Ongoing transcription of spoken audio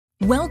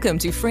Welcome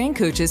to Fran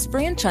Coach's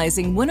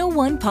Franchising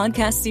 101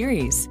 podcast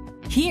series.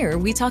 Here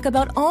we talk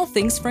about all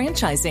things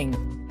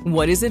franchising.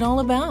 What is it all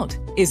about?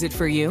 Is it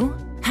for you?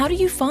 How do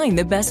you find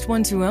the best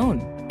one to own?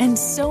 And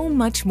so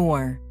much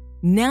more.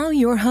 Now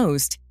your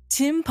host,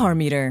 Tim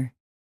Parmeter.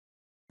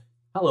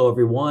 Hello,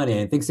 everyone,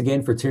 and thanks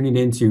again for tuning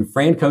in to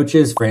Fran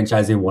Coach's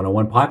Franchising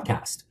 101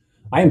 podcast.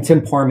 I am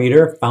Tim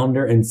Parmeter,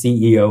 founder and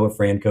CEO of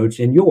Fran Coach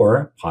and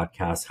your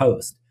podcast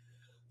host.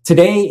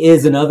 Today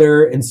is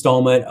another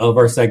installment of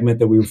our segment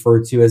that we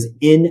refer to as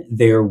In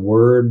Their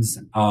Words.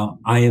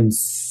 I am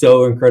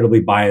so incredibly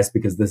biased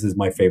because this is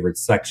my favorite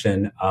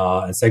section,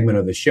 a segment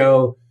of the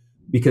show,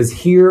 because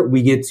here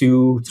we get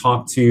to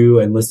talk to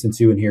and listen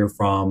to and hear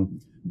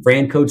from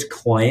Fran Coach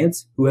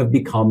clients who have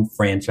become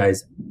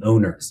franchise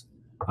owners.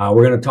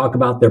 We're going to talk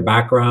about their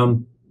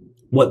background,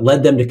 what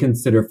led them to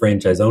consider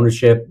franchise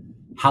ownership,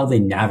 how they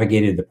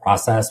navigated the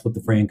process with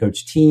the Fran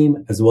Coach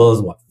team, as well as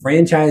what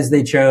franchise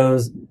they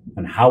chose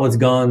and how it's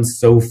gone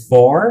so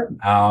far.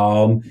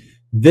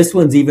 This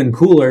one's even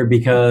cooler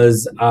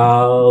because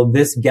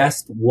this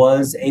guest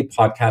was a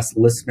podcast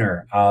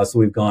listener. So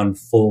we've gone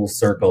full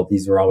circle.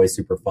 These are always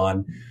super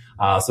fun.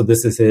 So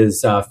this is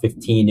his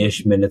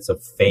 15-ish minutes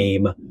of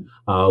fame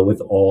with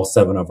all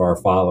 7 of our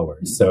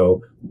followers.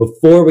 So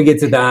before we get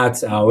to that,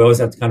 we always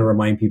have to kind of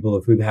remind people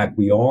of who the heck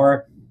we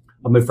are.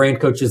 Fran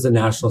Coach is a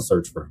national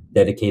search firm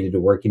dedicated to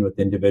working with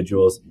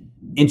individuals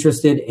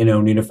interested in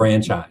owning a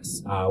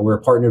franchise. We're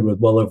partnered with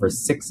well over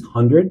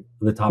 600 of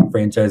the top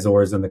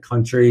franchisors in the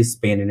country,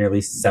 spanning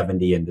nearly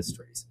 70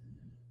 industries.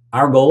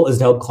 Our goal is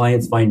to help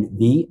clients find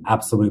the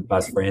absolute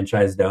best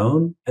franchise to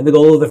own. And the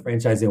goal of the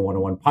Franchising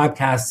 101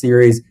 podcast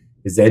series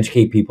is to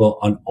educate people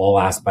on all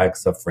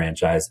aspects of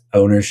franchise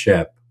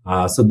ownership.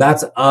 So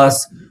that's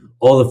us,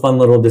 all the fun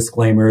little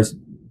disclaimers.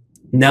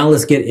 Now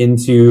let's get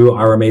into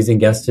our amazing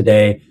guest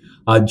today.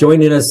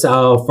 Joining us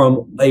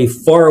from a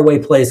faraway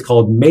place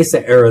called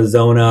Mesa,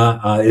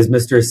 Arizona, is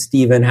Mr.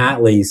 Stephen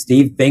Hatley.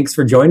 Steve, thanks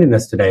for joining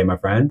us today, my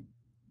friend.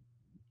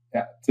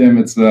 Yeah, Tim,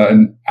 it's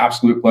an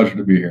absolute pleasure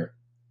to be here.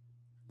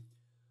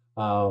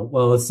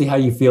 Well, let's see how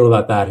you feel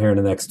about that here in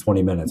the next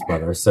 20 minutes,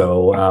 brother.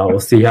 So we'll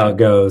see how it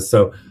goes.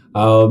 So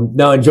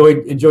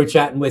enjoyed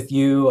chatting with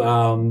you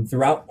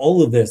throughout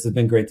all of this. It's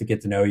been great to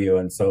get to know you,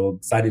 and so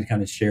excited to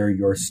kind of share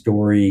your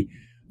story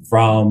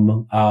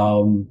from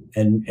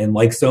and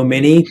like so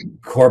many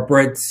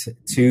corporate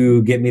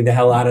to get me the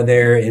hell out of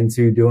there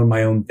into doing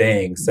my own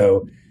thing.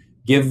 So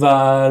give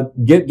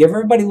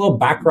everybody a little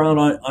background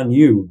on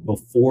you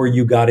before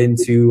you got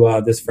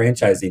into this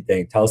franchising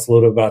thing. Tell us a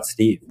little about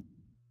Steve.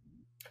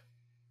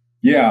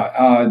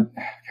 Yeah,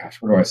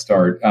 where do I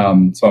start?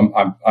 So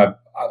I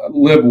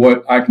live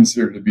what I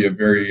consider to be a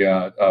very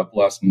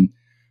blessed and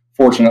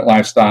fortunate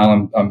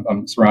lifestyle.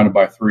 I'm surrounded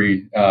by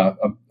 3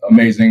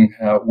 amazing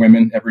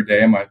women every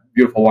day. My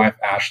beautiful wife,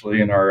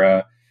 Ashley, and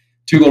our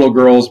 2 little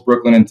girls,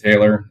 Brooklyn and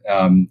Taylor,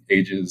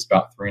 ages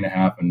about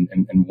 3.5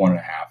 and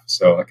 1.5.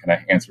 So that kind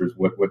of answers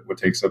what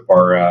takes up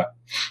our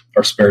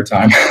spare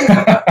time.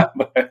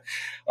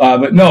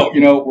 but no,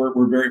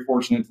 we're very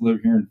fortunate to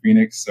live here in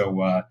Phoenix.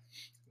 So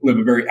live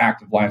a very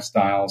active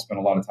lifestyle, spend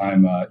a lot of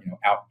time,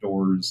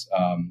 outdoors,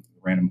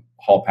 random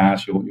hall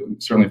pass. You'll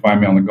certainly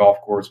find me on the golf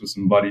course with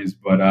some buddies,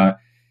 but,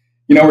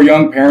 we're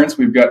young parents.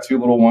 We've got 2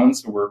 little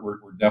ones, so we're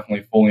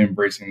definitely fully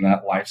embracing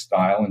that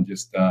lifestyle and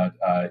just,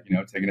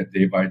 taking it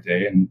day by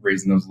day and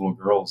raising those little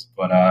girls.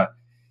 But, I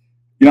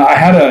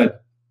had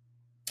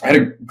a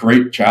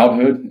great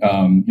childhood,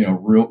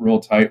 real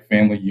tight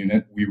family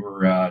unit. We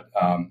were,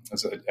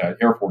 as an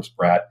Air Force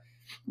brat,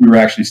 we were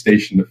actually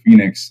stationed to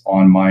Phoenix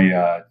on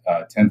my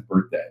 10th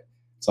birthday.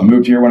 So I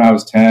moved here when I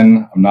was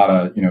 10. I'm not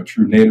a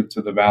true native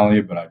to the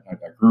Valley, but I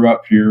grew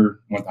up here,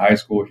 went to high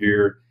school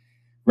here,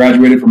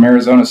 graduated from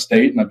Arizona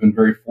State, and I've been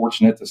very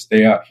fortunate to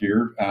stay out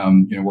here,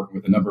 working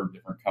with a number of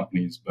different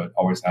companies, but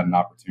always had an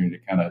opportunity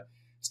to kind of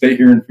stay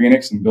here in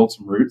Phoenix and build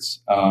some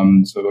roots.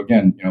 So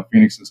again,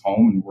 Phoenix is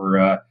home, and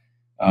we're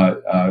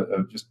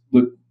just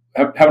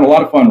having a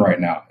lot of fun right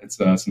now. It's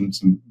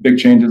some big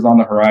changes on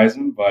the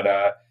horizon, but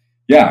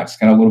it's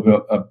kind of a little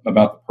bit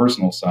about the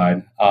personal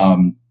side.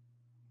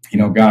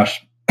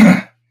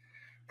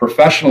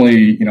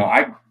 Professionally,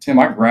 Tim,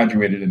 I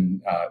graduated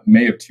in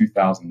May of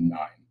 2009.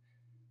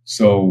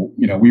 So,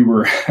 we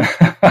were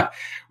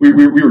we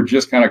were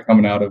just kind of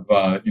coming out of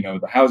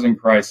the housing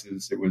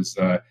crisis. It was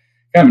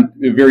kind of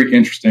a very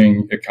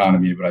interesting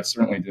economy, but I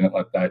certainly didn't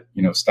let that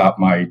stop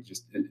my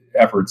just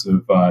efforts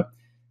of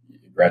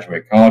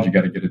graduate college. You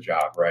got to get a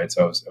job, right?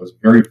 So I was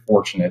very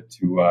fortunate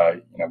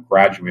to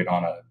graduate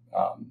on a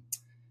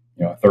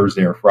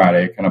Thursday or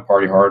Friday, kind of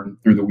party hard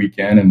through the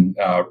weekend, and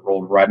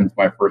rolled right into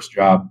my first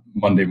job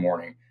Monday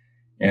morning.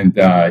 And,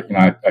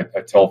 I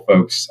tell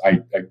folks I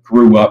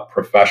grew up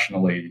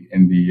professionally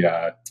in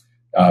the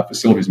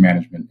facilities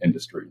management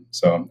industry.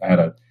 So I had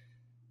a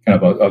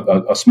kind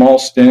of a small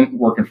stint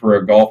working for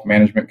a golf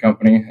management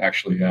company,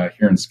 actually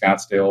here in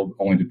Scottsdale,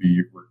 only to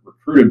be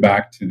recruited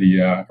back to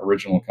the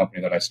original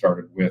company that I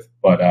started with.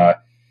 But,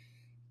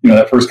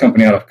 that first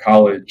company out of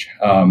college,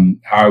 how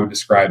I would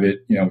describe it,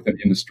 within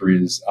the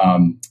industry is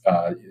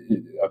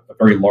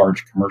very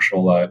large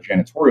commercial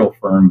janitorial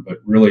firm, but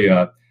really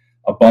a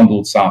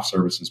bundled soft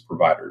services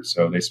provider.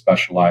 So they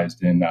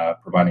specialized in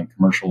providing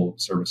commercial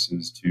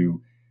services to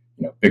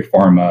big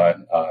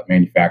pharma,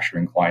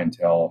 manufacturing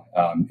clientele,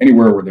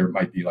 anywhere where there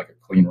might be like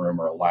a clean room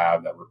or a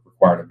lab that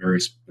required a very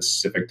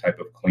specific type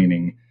of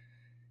cleaning,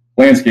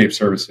 landscape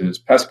services,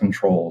 pest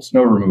control,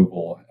 snow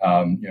removal,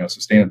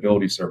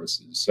 sustainability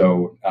services.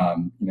 So,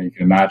 you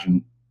can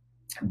imagine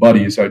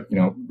buddies. I,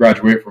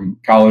 graduate from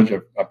college.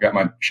 I've got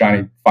my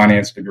shiny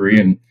finance degree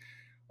and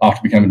off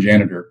to become a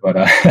janitor. But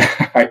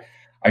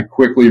I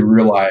quickly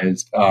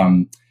realized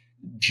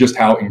just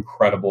how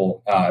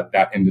incredible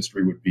that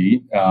industry would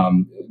be.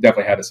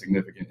 Definitely had a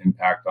significant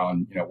impact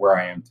on where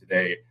I am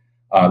today.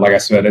 Like I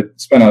said, I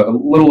spent a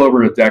little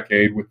over a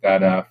decade with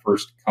that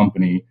first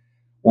company.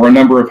 Wore a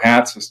number of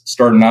hats,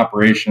 started in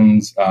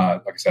operations.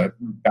 Like I said,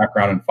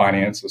 background in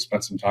finance, so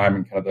spent some time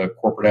in kind of the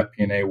corporate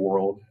FP&A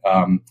world.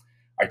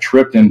 I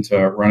tripped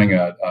into running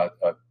a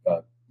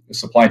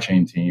supply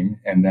chain team.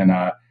 And then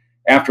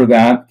after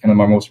that, kind of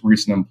my most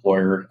recent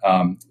employer,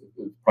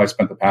 probably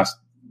spent the past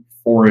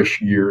 4-ish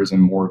years in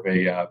more of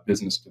a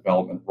business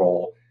development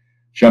role.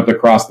 Jumped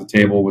across the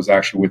table, was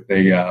actually with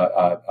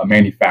a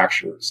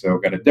manufacturer. So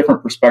got a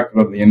different perspective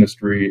of the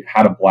industry,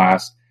 had a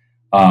blast.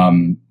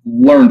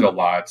 Learned a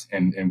lot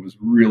and was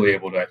really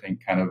able to, I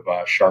think, kind of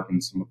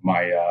sharpen some of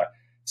my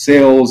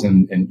sales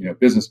and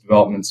business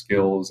development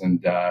skills.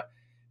 And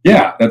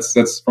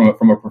that's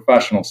from a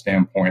professional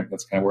standpoint.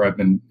 That's kind of where I've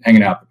been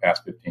hanging out the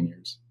past 15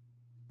 years.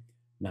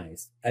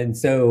 Nice. And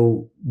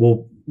so,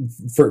 well,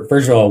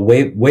 first of all,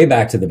 way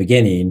back to the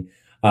beginning,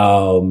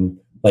 and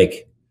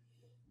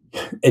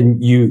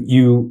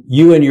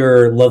you and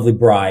your lovely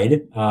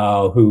bride,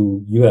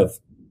 who you have.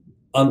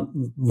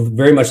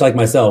 Very much like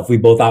myself, we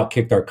both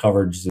outkicked our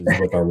coverages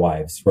with our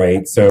wives,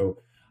 right? So,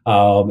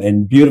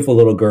 and beautiful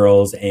little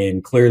girls,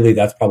 and clearly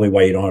that's probably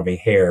why you don't have any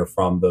hair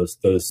from those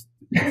two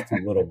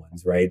little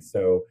ones, right?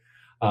 So,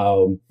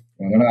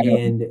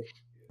 and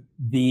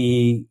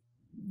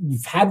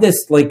you've had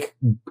this, like,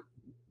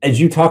 as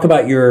you talk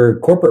about your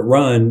corporate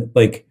run,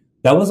 like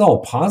that was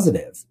all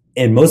positive,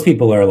 and most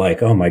people are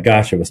like, "Oh my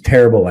gosh, it was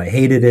terrible. I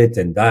hated it,"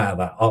 and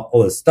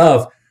all this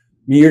stuff.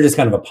 You're just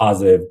kind of a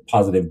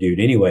positive dude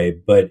anyway,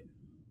 but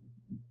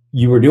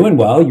you were doing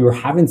well, you were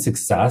having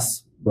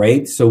success,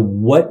 right? So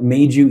what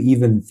made you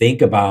even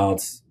think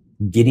about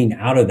getting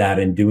out of that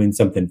and doing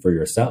something for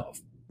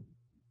yourself?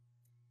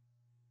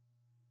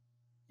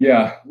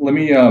 Yeah, let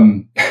me,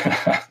 I'll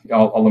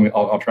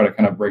try to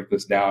kind of break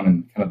this down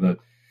and kind of the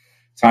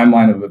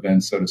timeline of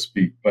events, so to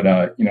speak. But,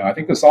 I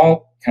think this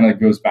all kind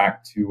of goes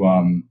back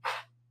to,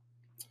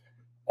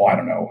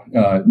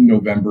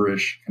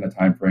 November-ish kind of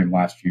time frame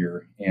last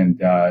year.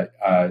 And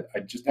I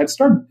just had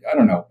started,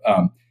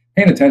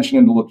 paying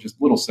attention to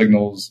just little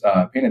signals,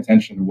 paying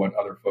attention to what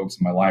other folks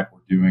in my life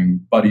were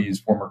doing, buddies,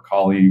 former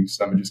colleagues.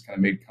 Some had just kind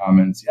of made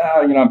comments.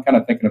 I'm kind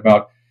of thinking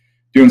about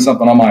doing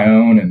something on my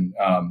own. And,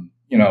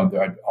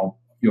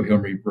 you'll hear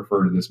me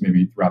refer to this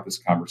maybe throughout this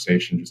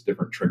conversation, just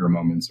different trigger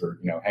moments or,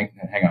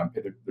 hang on,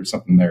 there's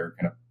something there,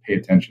 kind of pay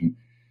attention.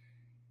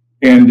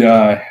 And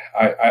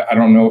I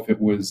don't know if it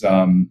was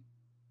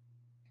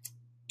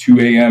 2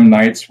 a.m.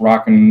 nights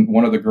rocking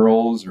one of the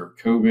girls or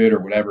COVID or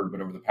whatever, but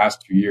over the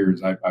past 2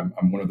 years, I'm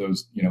one of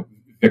those,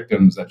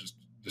 victims that just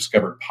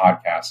discovered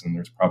podcasts, and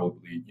there's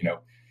probably,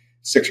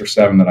 6 or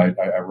 7 that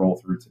I roll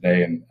through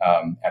today. And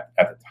at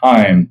the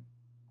time,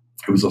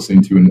 I was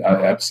listening to an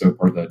episode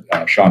for the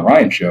Sean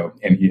Ryan show,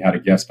 and he had a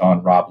guest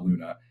on, Rob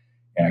Luna.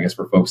 And I guess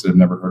for folks that have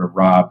never heard of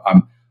Rob,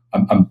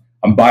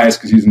 I'm biased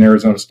because he's an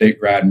Arizona State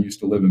grad and used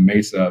to live in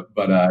Mesa,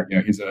 but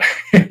he's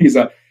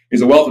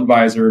a wealth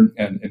advisor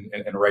and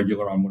a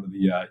regular on one of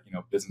the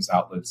business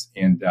outlets.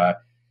 And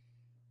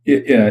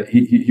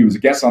he was a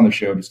guest on the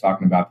show, just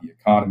talking about the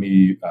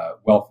economy,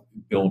 wealth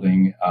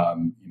building,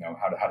 how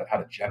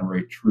to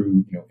generate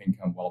true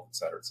income, wealth, et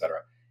cetera, et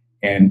cetera.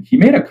 And he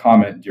made a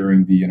comment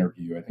during the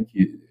interview. I think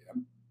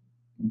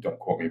don't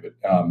quote me, but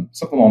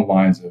something along the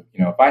lines of,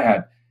 if I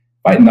had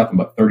nothing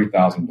but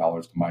 $30,000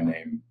 to my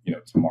name,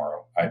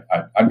 tomorrow,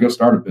 I'd go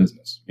start a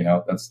business.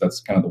 That's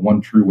kind of the one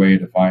true way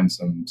to find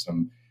some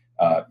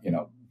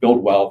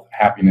build wealth,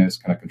 happiness,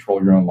 kind of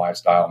control your own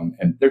lifestyle.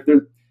 And there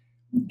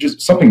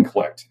just something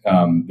clicked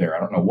there. I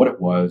don't know what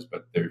it was,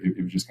 but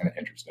it was just kind of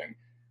interesting.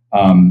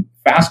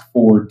 Fast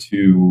forward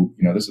to,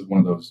 this is one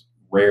of those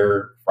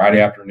rare Friday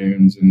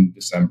afternoons in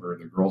December.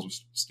 The girls were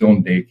still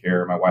in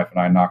daycare. My wife and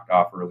I knocked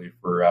off early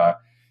for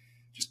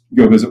just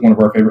go visit one of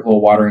our favorite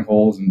little watering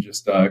holes and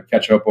just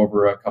catch up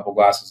over a couple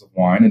glasses of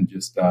wine and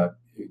just kind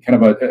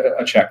of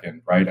a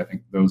check-in, right? I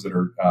think those that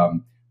are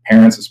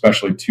parents,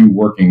 especially 2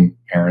 working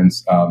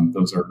parents,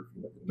 those are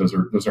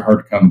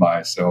hard to come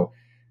by. So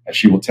as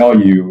she will tell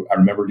you, I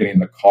remember getting in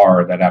the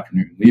car that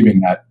afternoon,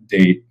 leaving that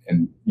date,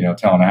 and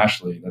telling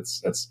Ashley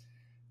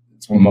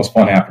it's one of the most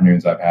fun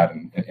afternoons I've had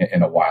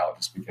in a while,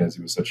 just because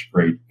it was such a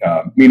great,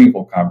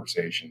 meaningful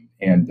conversation.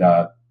 And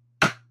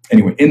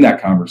anyway, in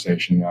that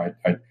conversation,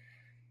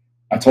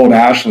 I told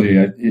Ashley,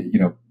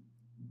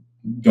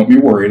 don't be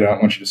worried. I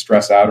don't want you to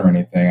stress out or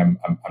anything.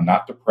 I'm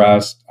not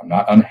depressed. I'm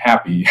not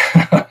unhappy,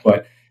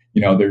 but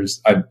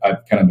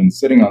I've kind of been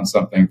sitting on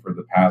something for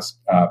the past,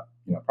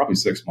 probably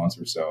 6 months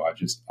or so. I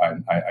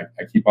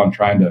keep on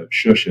trying to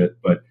shush it,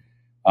 but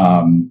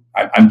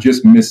I'm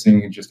just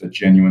missing just a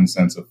genuine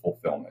sense of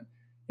fulfillment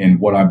in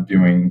what I'm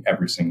doing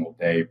every single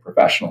day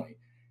professionally.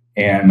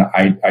 And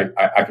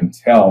I can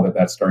tell that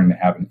that's starting to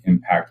have an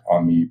impact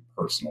on me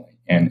personally.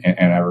 And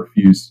I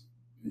refuse,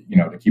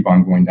 to keep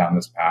on going down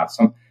this path.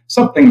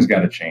 Some things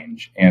got to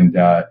change. And,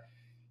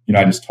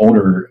 I just told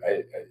her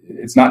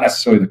it's not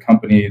necessarily the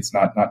company. It's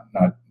not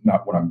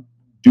what I'm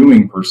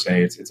doing per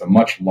se. It's a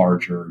much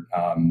larger,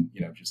 a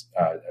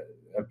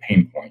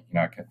pain point,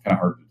 kind of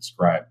hard to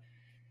describe.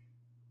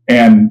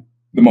 And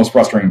the most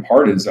frustrating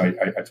part is I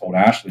told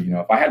Ashley,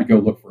 if I had to go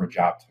look for a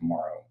job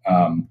tomorrow,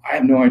 I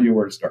have no idea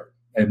where to start.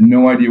 I have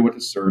no idea what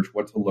to search,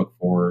 what to look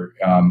for.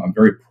 I'm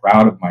very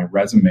proud of my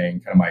resume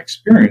and kind of my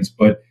experience,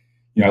 but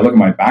I look at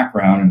my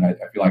background and I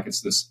feel like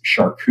it's this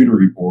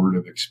charcuterie board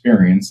of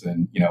experience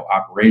and,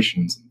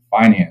 operations and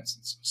finance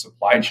and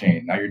supply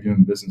chain. Now you're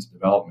doing business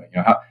development.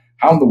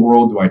 How in the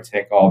world do I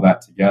take all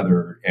that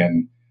together?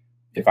 And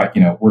if I,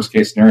 worst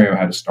case scenario, I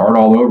had to start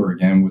all over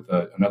again with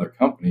another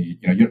company,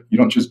 you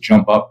don't just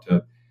jump up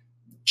to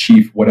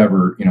chief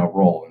whatever,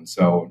 role. And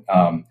so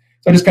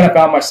I just kind of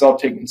found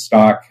myself taking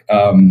stock.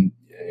 I'm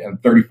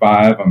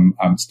 35.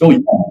 I'm still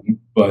young,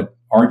 but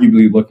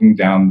arguably looking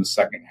down the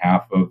second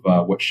half of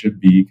what should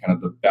be kind of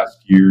the best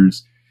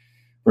years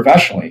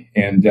professionally.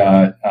 And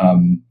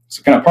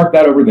so kind of park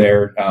that over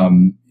there.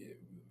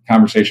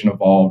 Conversation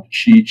evolved.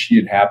 She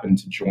had happened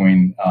to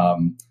join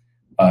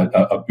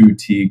a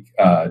boutique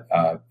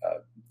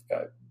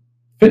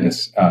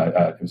fitness.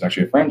 It was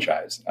actually a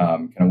franchise,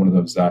 kind of one of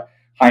those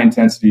high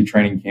intensity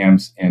training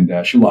camps, and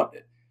she loved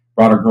it.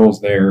 Brought our girls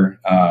there.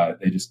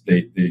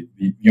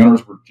 The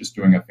owners were just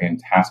doing a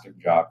fantastic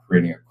job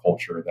creating a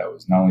culture that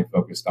was not only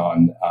focused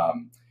on,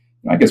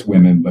 I guess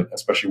women, but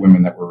especially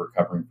women that were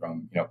recovering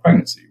from,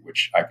 pregnancy,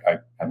 which I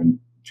having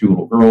 2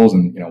 little girls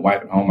and,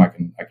 wife at home, I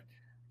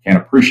can't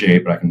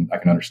appreciate, but I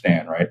can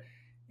understand. Right.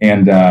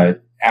 And,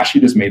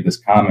 Ashley just made this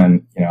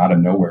comment, out of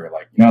nowhere,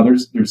 like,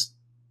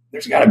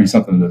 there's got to be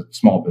something to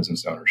small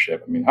business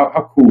ownership. I mean,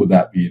 how cool would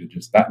that be to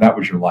just, that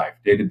was your life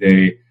day to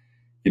day,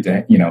 get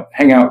to,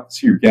 hang out,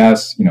 see your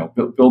guests,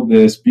 build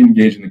this, be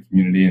engaged in the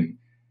community.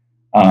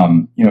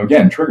 And,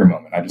 again, trigger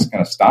moment. I just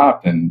kind of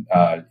stopped and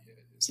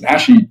said,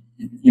 Ashley,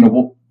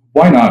 well,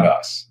 why not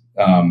us?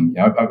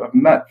 I've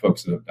met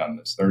folks that have done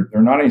this. They're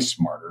not any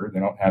smarter.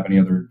 They don't have any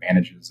other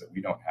advantages that we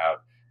don't have.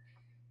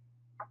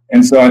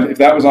 And so if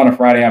that was on a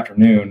Friday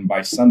afternoon,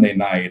 by Sunday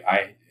night,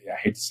 I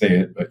hate to say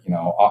it, but,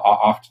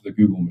 off to the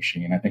Google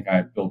machine. I think I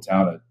had built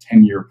out a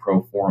 10-year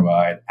pro forma.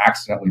 I had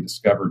accidentally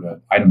discovered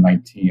an item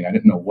 19. I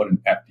didn't know what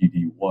an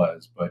FDD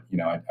was, but,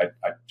 I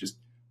just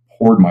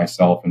poured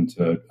myself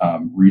into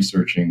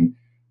researching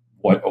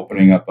what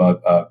opening up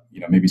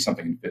maybe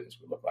something in fitness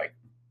would look like.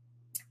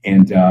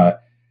 And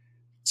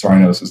sorry, I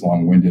know this is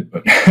long-winded,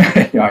 but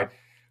I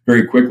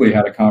very quickly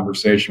had a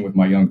conversation with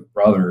my younger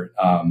brother,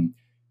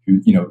 who,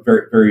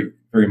 very, very,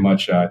 very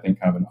much, I think,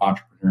 kind of an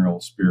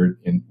entrepreneurial spirit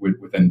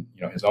within,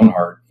 his own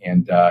heart.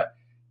 And,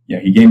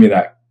 he gave me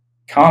that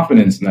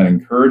confidence and that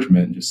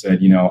encouragement and just said,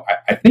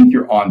 I think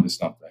you're on to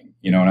something,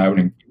 and I would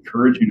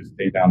encourage you to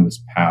stay down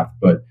this path,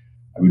 but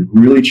I would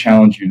really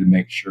challenge you to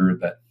make sure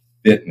that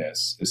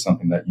fitness is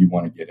something that you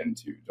want to get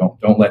into.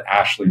 Don't let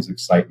Ashley's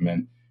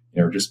excitement,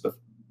 just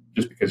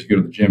because you go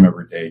to the gym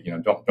every day,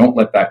 don't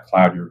let that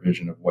cloud your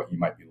vision of what you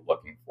might be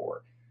looking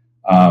for.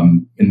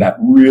 And that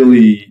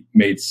really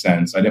made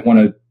sense. I didn't want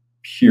to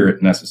hear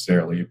it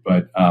necessarily,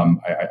 but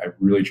I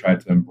really tried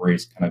to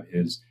embrace kind of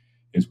his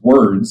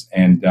words.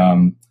 And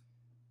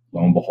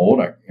lo and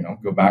behold, I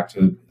go back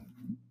to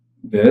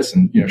this,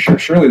 and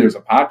surely there's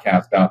a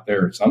podcast out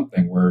there or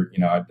something where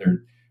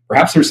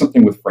perhaps there's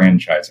something with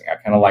franchising. I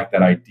kind of like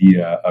that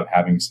idea of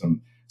having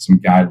some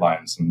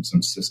guidelines,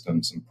 some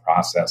systems, some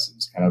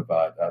processes, kind of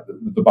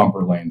the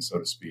bumper lane, so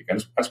to speak. I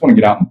just want to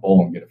get out and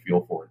bowl and get a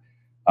feel for it.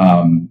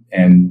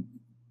 And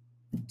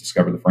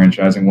discover the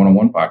Franchising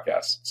 101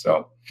 podcast.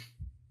 So,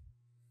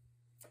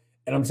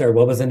 and I'm sorry,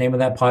 what was the name of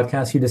that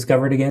podcast you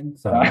discovered again?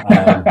 So,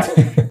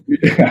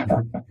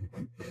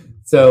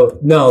 so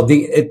no,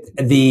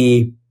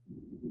 you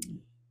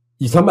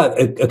talk about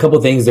a couple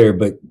of things there,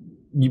 but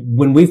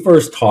when we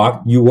first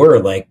talked, you were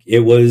like,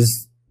 there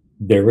was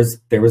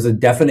a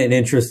definite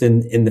interest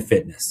in the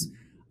fitness.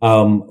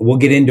 We'll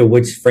get into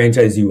which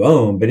franchise you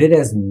own, but it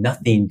has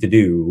nothing to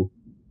do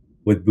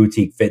with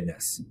boutique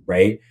fitness,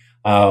 right?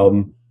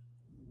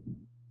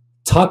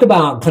 Talk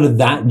about kind of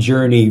that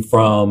journey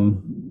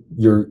from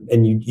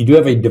you do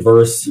have a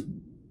diverse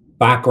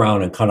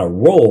background and kind of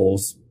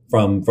roles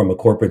from a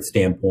corporate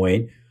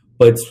standpoint,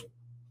 but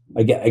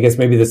I guess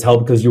maybe this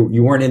helped because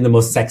you weren't in the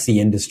most sexy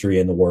industry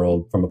in the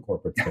world from a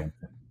corporate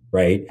standpoint,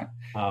 right?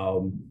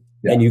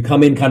 And you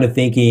come in kind of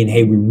thinking,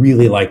 hey, we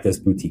really like this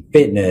boutique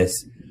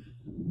fitness.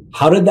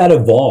 How did that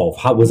evolve?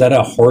 How was that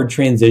a hard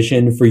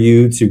transition for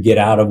you to get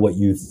out of what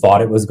you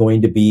thought it was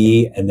going to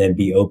be and then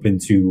be open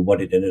to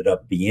what it ended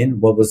up being?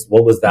 What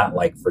was that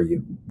like for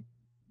you?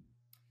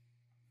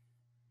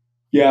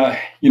 Yeah,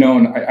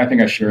 and I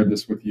think I shared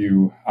this with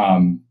you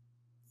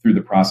through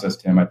the process,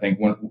 Tim. I think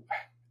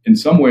in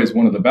some ways,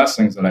 one of the best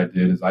things that I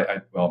did is I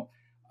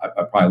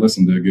probably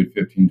listened to a good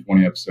 15,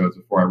 20 episodes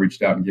before I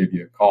reached out and gave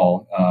you a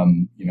call.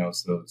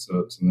 So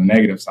the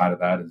negative side of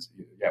that is,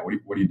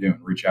 what are you doing?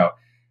 Reach out,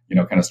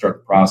 kind of start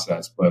the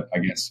process. But I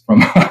guess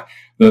from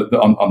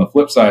on the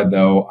flip side,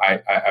 though,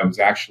 I was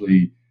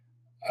actually,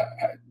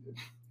 I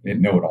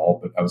didn't know it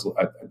all, but I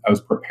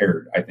was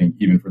prepared, I think,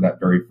 even for that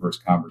very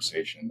first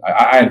conversation.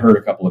 I had heard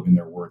a couple of In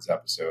Their Words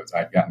episodes.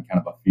 I'd gotten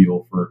kind of a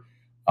feel for,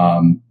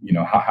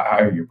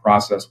 how your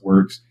process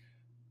works.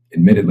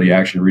 Admittedly, I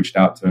actually reached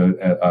out to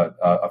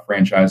a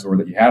franchisor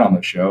that you had on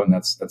the show, and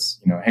that's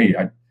hey,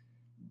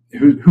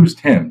 who's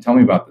Tim? Tell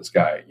me about this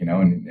guy,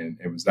 and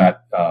it was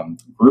that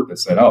group that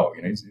said, oh,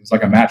 he's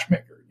like a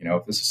matchmaker.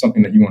 If this is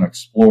something that you want to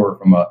explore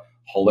from a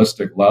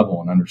holistic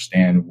level and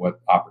understand what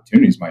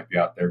opportunities might be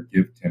out there,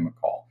 give Tim a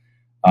call.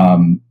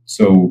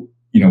 So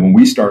when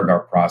we started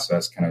our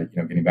process, kind of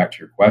getting back to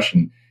your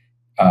question,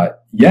 I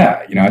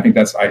think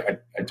that's I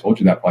told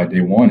you that probably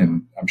day one,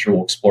 and I'm sure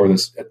we'll explore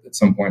this at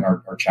some point in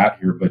our chat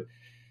here. But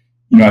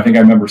I think I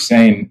remember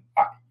saying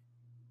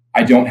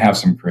I don't have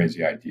some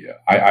crazy idea.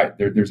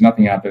 There's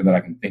nothing out there that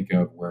I can think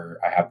of where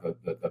I have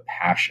the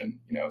passion.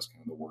 Is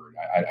kind of the word.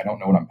 I don't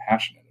know what I'm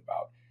passionate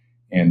about,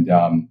 and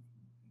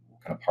we'll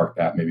kind of park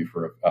that maybe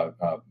for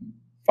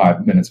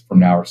 5 minutes from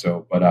now or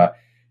so. But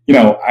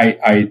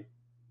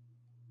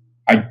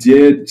I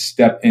did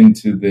step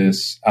into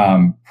this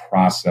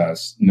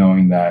process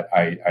knowing that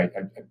I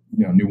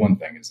knew one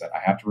thing is that I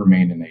have to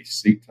remain in a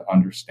seek to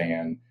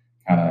understand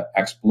kind of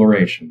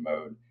exploration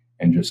mode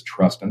and just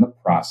trust in the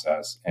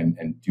process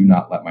and do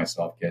not let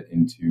myself get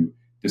into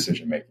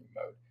decision-making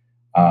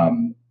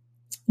mode.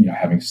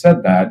 Having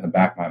said that, in the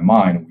back of my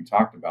mind, and we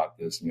talked about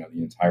this, the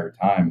entire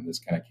time, and this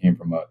kind of came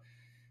from a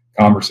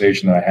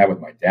conversation that I had with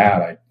my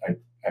dad.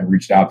 I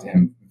reached out to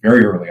him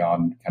very early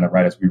on, kind of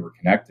right as we were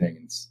connecting,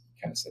 and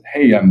kind of said,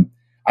 hey,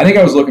 I think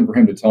I was looking for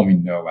him to tell me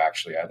no,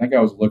 actually. I think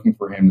I was looking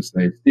for him to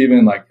say,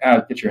 Stephen,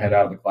 get your head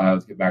out of the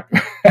clouds, get back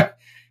to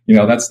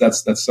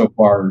that's so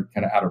far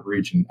kind of out of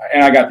reach. And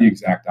I got the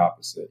exact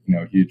opposite.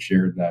 He had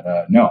shared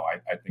that, no,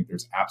 I think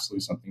there's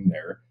absolutely something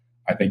there.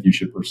 I think you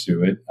should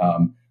pursue it.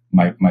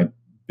 My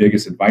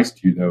biggest advice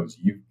to you, though, is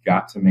you've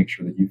got to make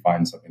sure that you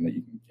find something that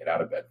you can get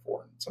out of bed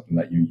for, and something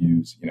that you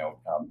use,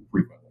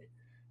 frequently.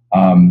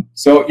 I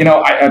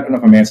don't know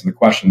if I'm answering the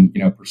question,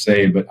 per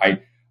se, but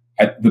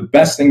the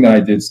best thing that I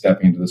did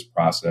stepping into this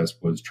process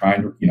was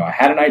trying to, I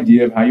had an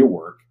idea of how you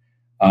work.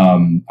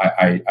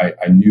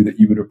 I knew that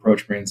you would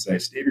approach me and say,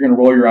 Steve, you're going to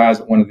roll your eyes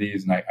at one of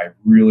these. And I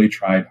really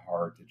tried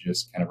hard to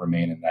just kind of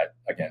remain in that,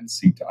 again,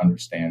 seek to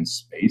understand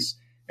space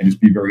and just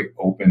be very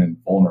open and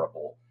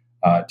vulnerable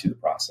to the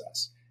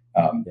process.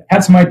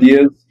 Had some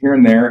ideas here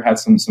and there, had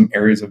some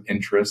areas of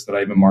interest that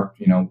I even marked,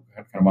 kind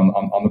of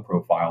on the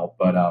profile.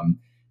 But,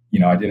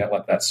 I didn't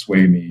let that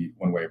sway me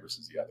one way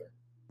versus the other.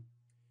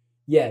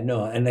 Yeah,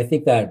 no, and I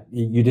think that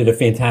you did a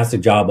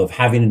fantastic job of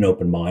having an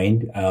open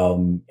mind.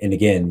 And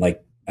again,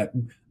 I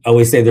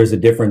always say there's a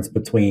difference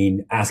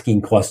between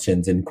asking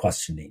questions and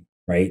questioning,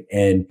 right?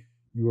 And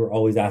you were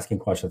always asking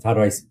questions. How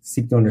do I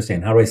seek to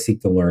understand? How do I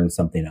seek to learn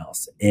something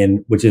else?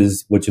 And which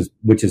is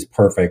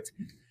perfect.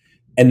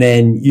 And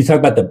then you talk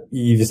about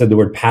you just said the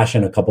word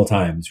passion a couple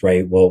times,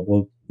 right?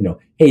 Well,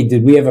 hey,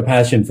 did we have a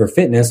passion for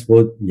fitness?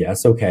 Well,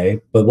 yes,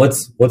 okay. But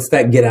what's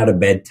that get out of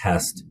bed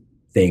test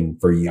thing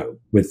for you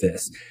with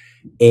this?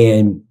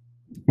 And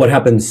what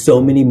happens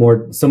so many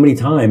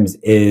times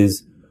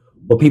is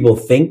what people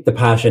think the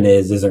passion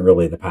isn't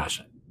really the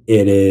passion.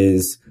 It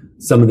is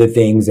some of the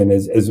things. And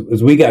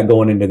as we got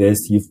going into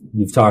this,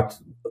 you've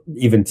talked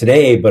even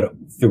today, but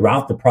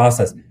throughout the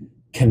process,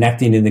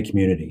 connecting in the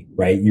community,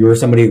 right? You're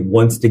somebody who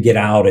wants to get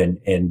out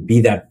and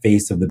be that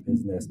face of the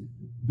business,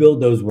 build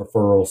those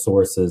referral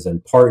sources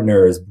and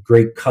partners,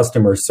 great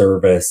customer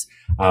service,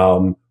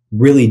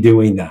 really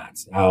doing that,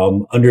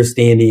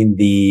 understanding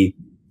the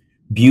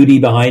beauty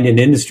behind an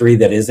industry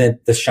that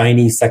isn't the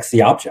shiny,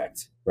 sexy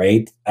object,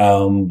 right?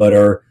 But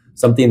are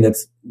something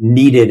that's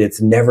needed.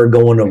 It's never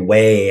going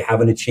away,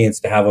 having a chance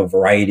to have a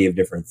variety of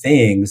different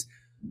things.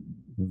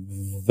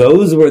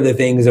 Those were the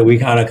things that we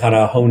kind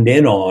of honed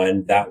in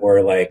on that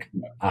were like,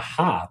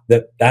 aha,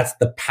 that's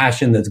the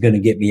passion that's going to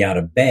get me out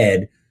of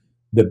bed.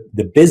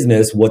 The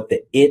business, what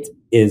the it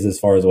is as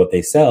far as what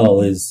they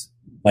sell is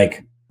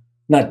like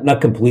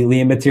not completely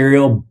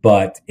immaterial,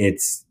 but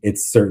it's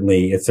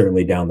certainly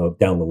down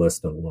the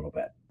list a little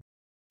bit.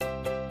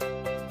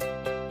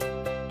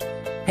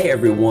 Hey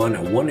everyone,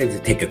 I wanted to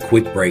take a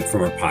quick break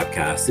from our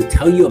podcast to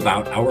tell you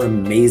about our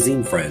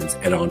amazing friends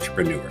at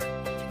Entrepreneur.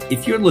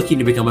 If you're looking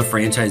to become a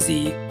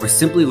franchisee or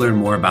simply learn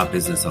more about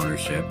business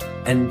ownership,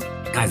 and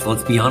guys,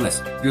 let's be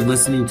honest, you're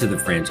listening to the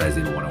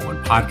Franchising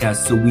 101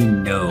 podcast, so we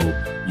know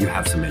you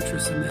have some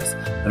interest in this.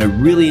 And I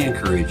really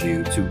encourage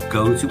you to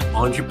go to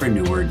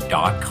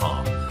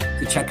entrepreneur.com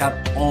to check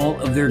out all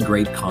of their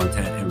great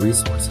content and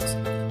resources.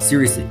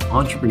 Seriously,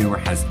 Entrepreneur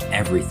has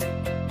everything,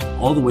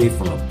 all the way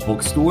from a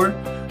bookstore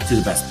to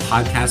the best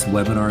podcasts,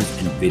 webinars,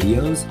 and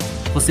videos,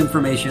 plus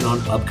information on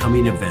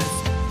upcoming events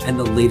and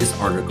the latest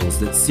articles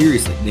that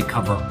seriously, they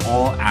cover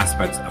all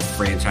aspects of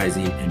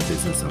franchising and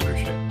business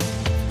ownership.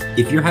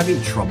 If you're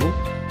having trouble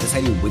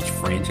deciding which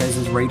franchise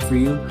is right for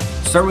you,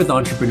 start with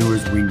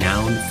Entrepreneur's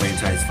renowned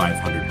Franchise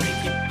 500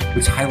 ranking,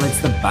 which highlights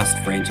the best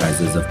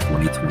franchises of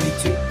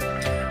 2022.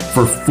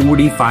 For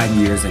 45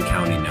 years and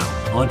counting now,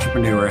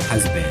 Entrepreneur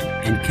has been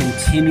and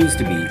continues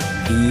to be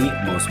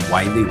the most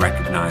widely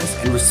recognized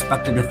and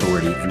respected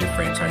authority in the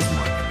franchise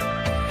market.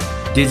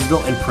 Digital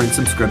and print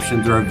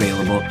subscriptions are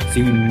available, so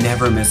you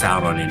never miss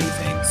out on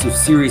anything. So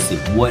seriously,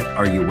 what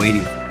are you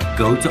waiting for?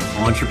 Go to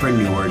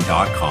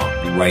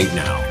entrepreneur.com right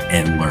now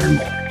and learn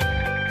more.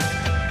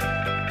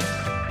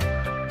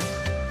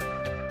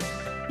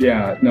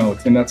 Yeah, no,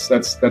 Tim, that's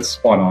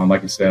spot on.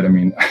 Like you said, I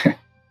mean,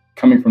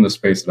 coming from the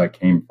space that I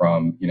came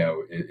from,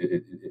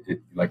 it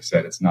like I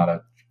said, it's not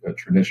a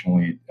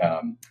traditionally,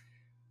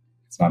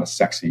 it's not a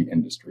sexy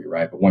industry,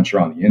 right? But once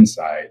you're on the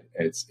inside,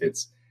 it's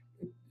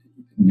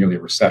nearly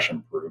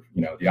recession proof.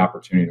 The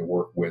opportunity to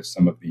work with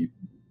some of the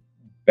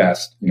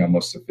best,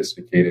 most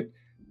sophisticated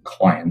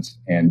clients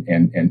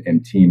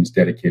and teams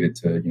dedicated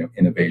to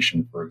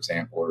innovation, for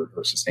example, or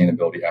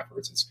sustainability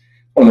efforts. It's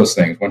one of those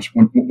things.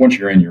 Once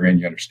you're in,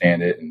 you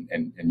understand it,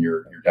 and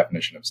your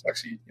definition of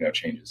sexy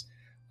changes.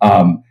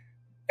 And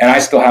I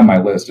still have my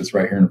list. It's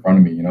right here in front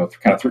of me.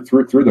 Kind of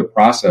through the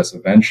process.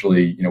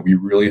 Eventually, we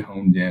really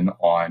honed in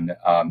on,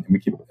 and we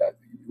keep.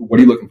 What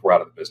are you looking for out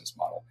of the business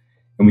model?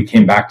 And we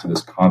came back to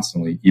this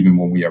constantly, even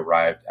when we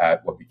arrived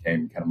at what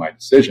became kind of my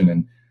decision.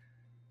 And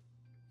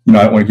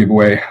I don't want to give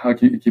away. I'll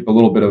keep a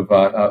little bit of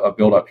a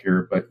build up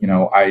here, but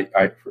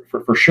I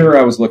for sure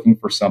I was looking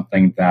for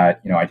something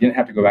that I didn't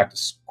have to go back to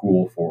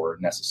school for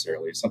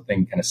necessarily.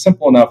 Something kind of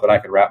simple enough that I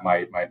could wrap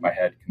my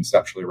head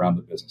conceptually around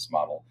the business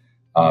model.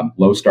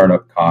 Low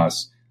startup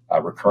costs,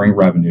 recurring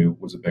revenue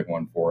was a big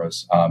one for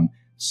us.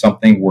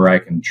 Something where I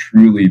can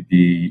truly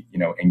be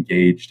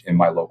engaged in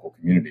my local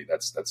community.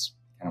 That's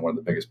kind of one of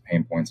the biggest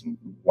pain points and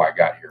why I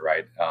got here,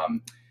 right?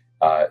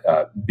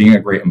 Being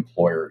a great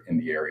employer in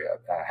the area,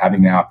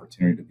 having the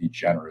opportunity to be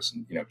generous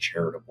and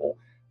charitable,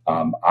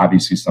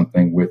 obviously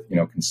something with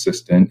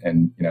consistent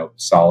and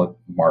solid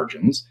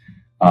margins,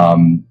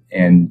 and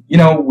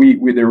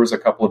we there was a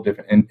couple of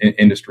different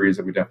industries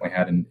that we definitely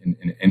had an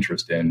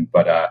interest in,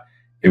 but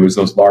it was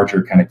those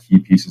larger kind of key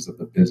pieces of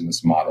the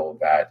business model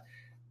that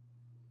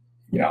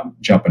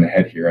jumping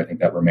ahead here, I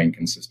think that remained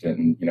consistent,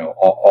 and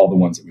all the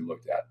ones that we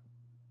looked at.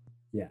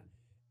 Yeah.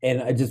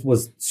 And I just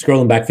was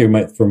scrolling back through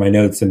my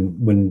notes, and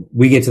when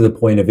we get to the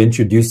point of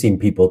introducing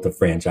people to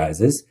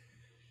franchises,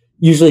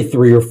 usually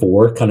 3 or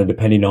 4, kind of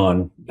depending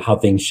on how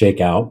things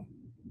shake out.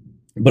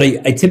 But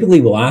I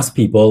typically will ask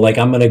people, like,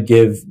 I'm going to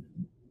give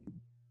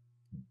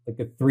like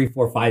a 3,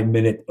 4, 5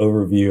 minute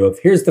overview of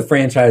here's the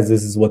franchise,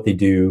 this is what they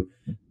do,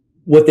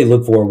 what they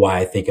look for, why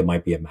I think it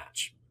might be a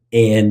match.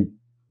 And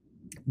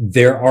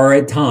there are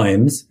at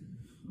times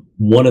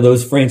one of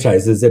those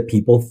franchises that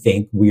people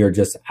think we are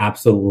just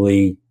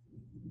absolutely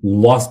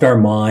lost our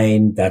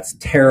mind. That's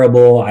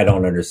terrible. I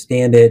don't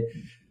understand it.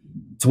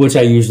 To which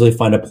I usually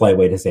find a polite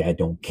way to say, I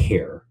don't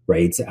care.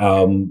 Right.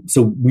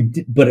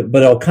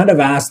 But I'll kind of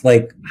ask,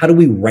 like, how do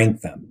we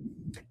rank them?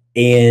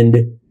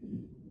 And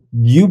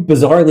you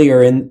bizarrely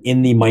are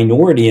in the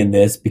minority in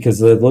this,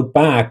 because I look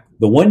back,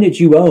 the one that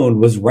you owned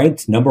was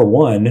ranked number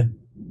 1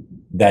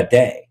 that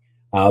day.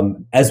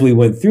 As we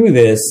went through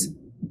this,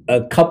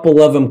 a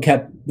couple of them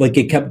kept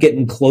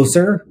getting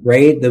closer,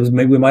 right? There was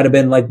maybe we might have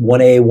been like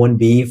 1A,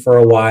 1B for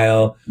a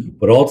while,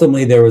 but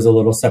ultimately there was a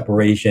little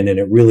separation, and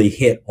it really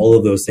hit all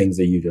of those things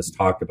that you just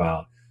talked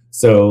about.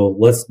 So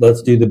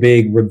let's do the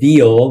big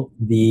reveal.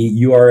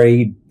 You are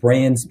a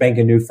brand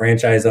spanking new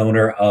franchise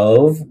owner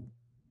of.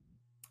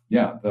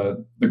 Yeah,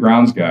 the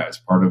Grounds Guys,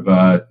 part of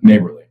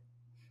Neighborly.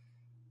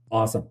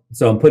 Awesome.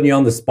 So I'm putting you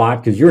on the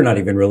spot because you're not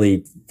even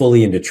really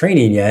fully into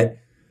training yet.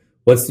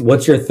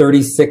 What's your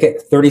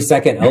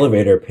 30-second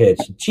elevator pitch?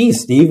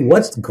 Geez, Steve,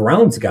 what's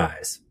Grounds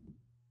Guys?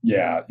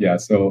 Yeah.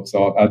 So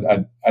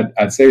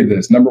I'd say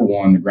this. Number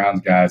one, the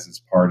Grounds Guys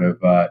is part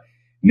of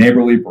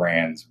Neighborly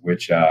Brands,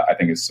 which I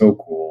think is so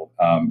cool.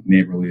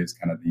 Neighborly is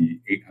kind of the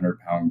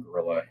 800-pound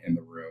gorilla in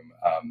the room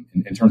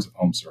in terms of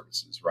home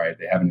services, right?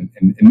 They have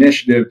an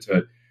initiative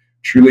to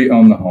truly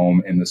own the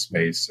home in the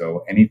space.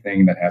 So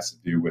anything that has to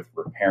do with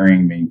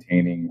repairing,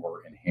 maintaining,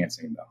 or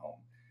enhancing the home.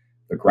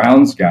 The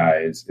Grounds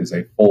Guys is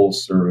a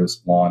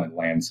full-service lawn and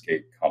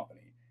landscape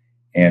company,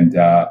 and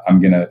I'm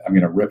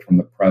gonna rip from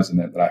the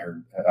president that I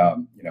heard.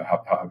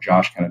 How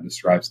Josh kind of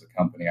describes the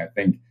company. I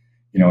think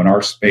in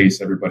our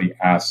space, everybody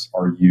asks,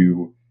 "Are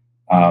you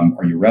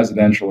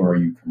residential or are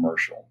you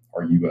commercial?"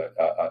 Are you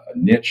a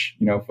niche,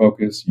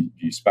 focus? Do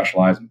you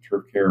specialize in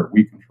turf care or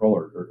weed control,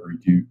 or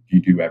do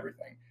you do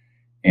everything?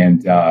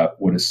 And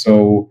what is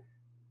so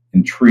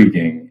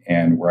intriguing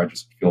and where I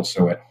just feel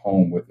so at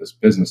home with this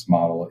business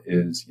model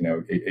is,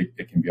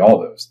 it can be all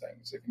those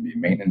things. It can be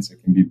maintenance,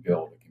 it can be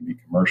build, it can be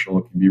commercial,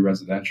 it can be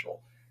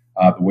residential.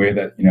 The way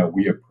that,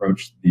 we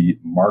approach the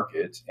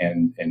market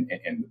and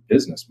the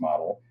business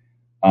model,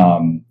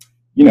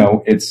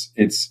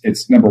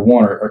 it's number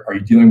one, are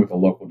you dealing with a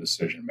local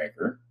decision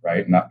maker,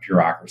 right? Not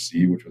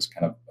bureaucracy, which was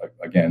kind of,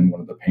 again,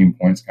 one of the pain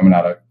points coming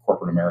out of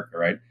corporate America,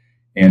 right?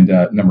 And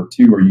number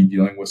two, are you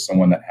dealing with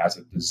someone that has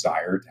a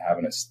desire to have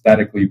an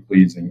aesthetically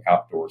pleasing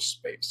outdoor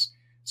space?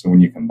 So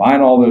when you combine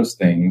all those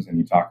things and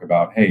you talk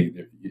about, hey,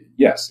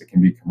 yes, it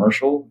can be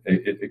commercial,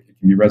 it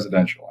can be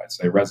residential. I'd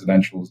say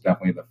residential is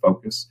definitely the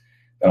focus.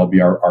 That'll be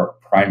our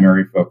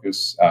primary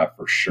focus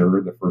for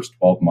sure. The first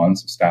 12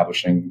 months,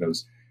 establishing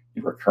those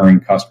recurring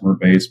customer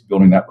base,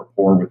 building that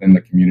rapport within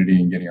the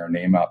community and getting our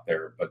name out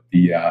there. But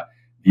the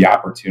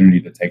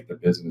opportunity to take the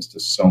business to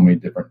so many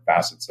different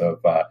facets of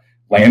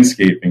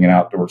landscaping and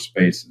outdoor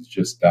space is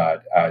just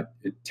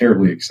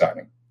terribly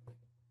exciting.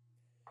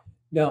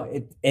 No,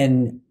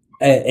 and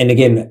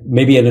again,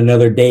 maybe at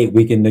another date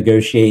we can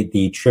negotiate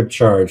the trip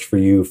charge for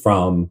you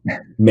from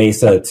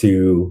Mesa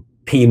to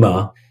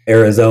Pima,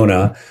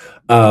 Arizona.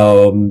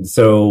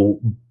 So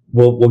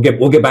we'll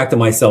get back to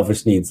my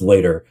selfish needs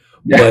later.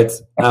 Yeah. But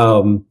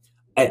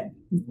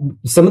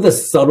some of the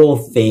subtle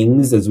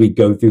things as we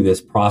go through this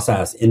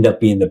process end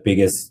up being the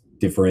biggest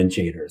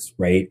differentiators,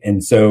 right?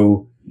 And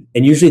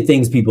usually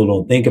things people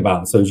don't think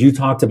about. So as you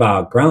talked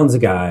about grounds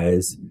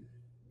guys,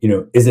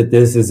 is it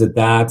this, is it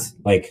that?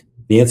 Like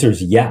the answer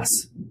is yes,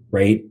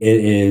 right?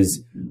 It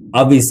is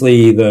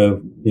obviously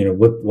how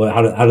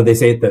do they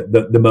say it?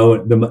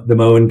 The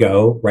mow and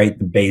go, right?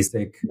 The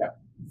basic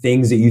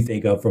things that you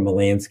think of from a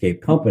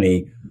landscape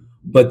company,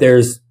 but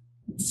there's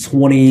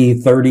 20,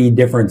 30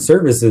 different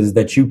services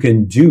that you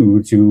can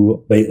do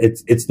to,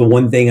 it's the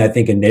one thing I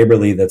think in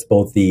Neighborly that's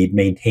both the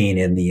maintain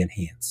and the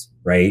enhance,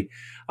 right?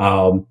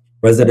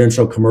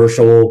 Residential,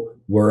 commercial,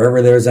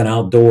 wherever there's an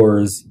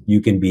outdoors,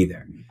 you can be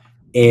there.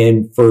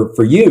 And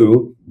for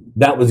you,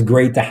 that was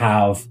great to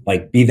have,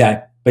 be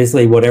that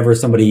basically whatever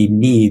somebody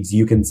needs,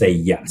 you can say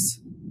yes.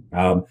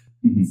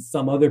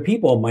 Some other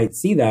people might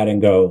see that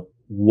and go,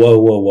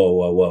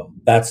 whoa,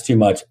 that's too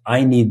much.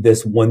 I need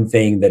this one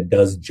thing that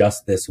does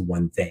just this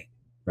one thing,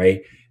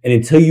 right? And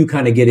until you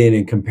kind of get in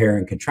and compare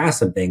and contrast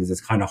some things,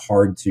 it's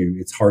hard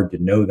to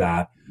know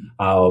that.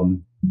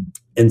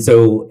 And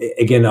so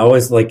again, I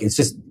always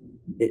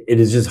it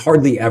is just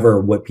hardly ever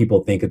what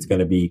people think it's going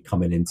to be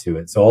coming into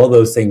it. So all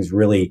those things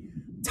really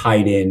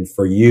tied in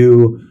for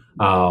you,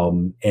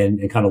 and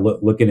kind of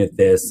looking at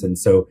this. And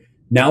so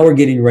now we're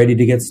getting ready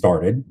to get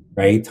started,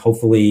 right?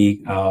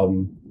 Hopefully,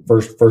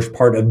 first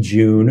part of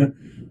June,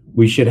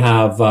 we should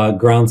have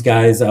grounds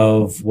guys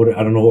of what,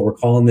 I don't know what we're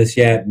calling this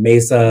yet,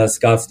 Mesa,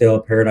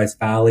 Scottsdale, Paradise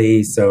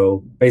Valley.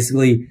 So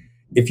basically,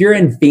 if you're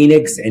in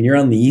Phoenix and you're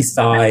on the east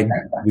side,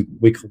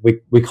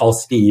 we call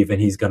Steve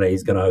and he's gonna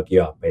hook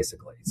you up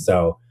basically.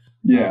 So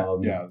yeah.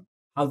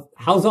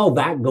 How's all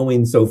that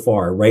going so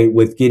far, right?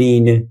 With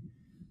getting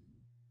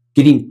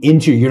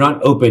into, you're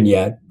not open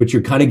yet, but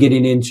you're kind of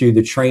getting into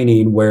the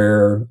training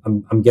where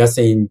I'm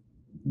guessing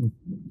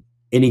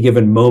any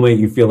given moment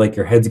you feel like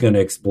your head's going to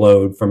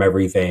explode from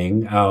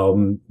everything.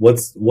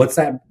 What's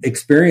that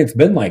experience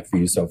been like for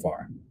you so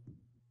far?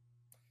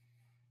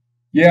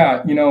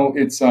 Yeah,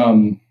 it's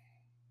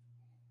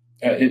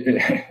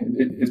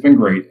it's been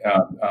great,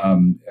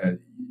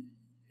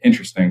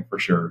 interesting for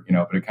sure.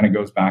 But it kind of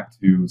goes back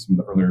to some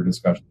of the earlier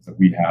discussions that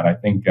we had. I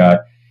think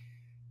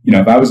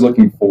if I was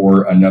looking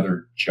for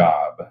another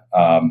job,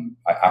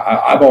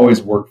 I've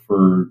always worked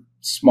for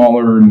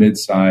smaller,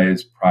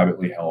 mid-sized,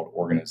 privately held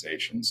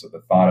organizations. So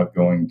the thought of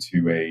going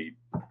to a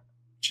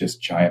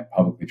just giant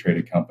publicly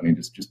traded company,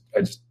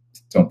 I just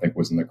don't think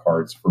was in the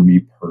cards for me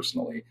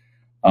personally.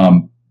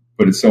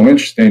 But it's so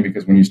interesting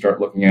because when you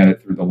start looking at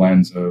it through the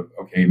lens of,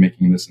 okay,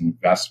 making this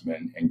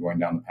investment and going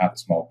down the path of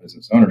small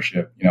business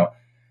ownership,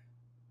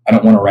 I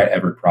don't want to write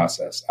every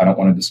process. I don't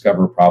want to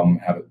discover a problem,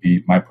 have it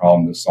be my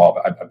problem to solve.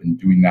 I've been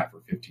doing that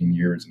for 15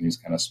 years in these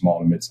kind of small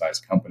to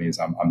mid-sized companies.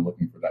 I'm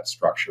looking for that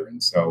structure.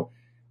 And so,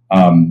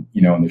 in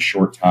the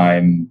short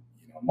time,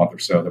 a month or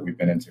so that we've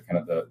been into kind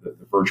of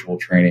the virtual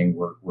training,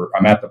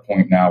 I'm at the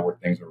point now where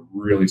things are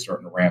really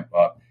starting to ramp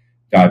up,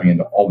 diving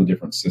into all the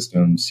different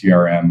systems,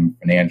 CRM,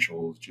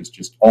 financials,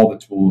 just all the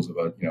tools of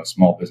a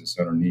small business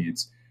owner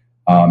needs.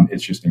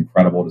 It's just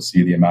incredible to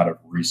see the amount of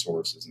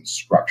resources and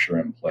structure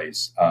in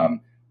place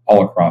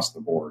all across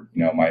the board.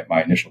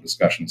 My initial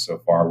discussion so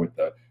far with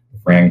the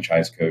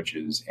franchise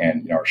coaches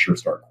and our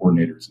SureStart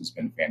coordinators has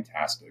been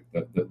fantastic.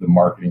 The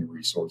marketing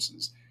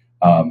resources,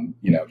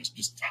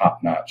 just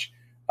top notch.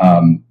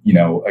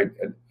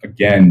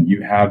 Again,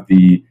 you have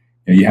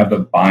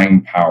the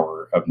buying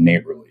power of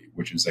Neighborly,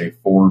 which is a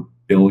 $4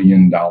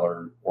 billion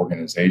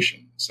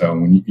organization. So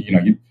when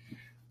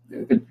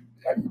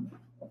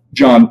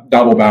John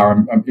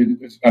Doppelbauer, I've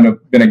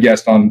been a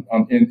guest on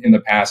in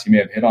the past. He may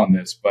have hit on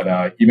this,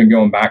 but even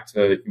going back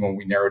to when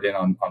we narrowed in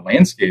on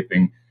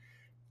landscaping,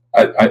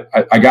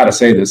 I got to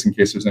say this in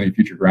case there's any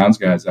future grounds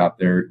guys out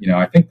there.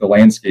 I think the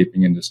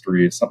landscaping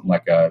industry is something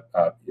like a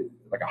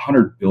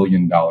 $100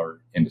 billion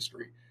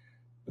industry.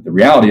 But the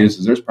reality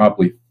is there's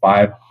probably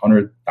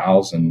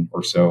 500,000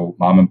 or so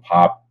mom and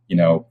pop.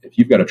 If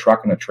you've got a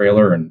truck and a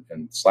trailer and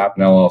slap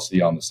an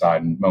LLC on the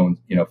side and mowing,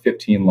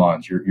 15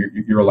 lawns,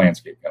 you're a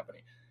landscape company.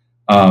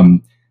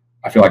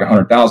 I feel like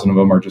 100,000 of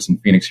them are just in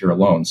Phoenix here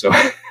alone. So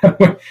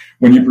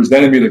when you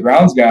presented me the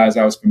grounds guys,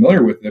 I was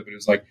familiar with it, but it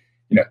was like,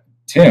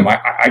 Tim,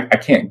 I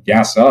can't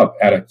gas up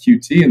at a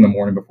QT in the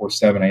morning before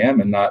 7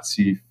 a.m. and not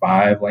see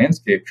 5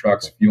 landscape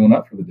trucks fueling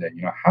up for the day.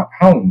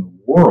 How in the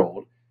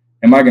world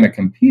am I going to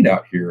compete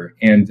out here?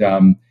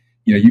 And,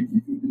 you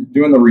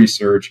doing the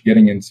research,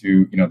 getting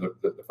into,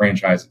 the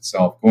franchise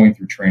itself, going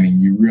through training,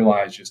 you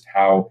realize just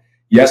how,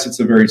 yes, it's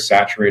a very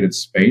saturated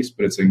space,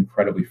 but it's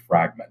incredibly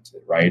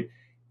fragmented, right?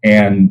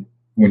 And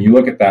when you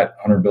look at that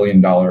 $100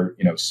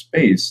 billion,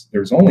 space,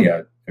 there's only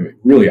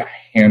really a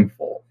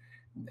handful.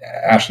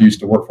 Ashley used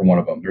to work for one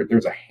of them.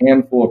 There's a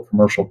handful of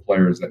commercial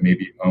players that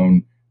maybe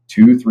own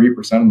 2-3%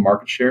 of the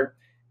market share.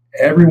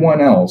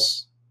 Everyone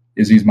else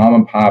is these mom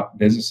and pop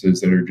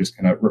businesses that are just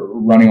kind of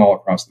running all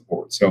across the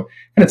board. So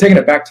kind of taking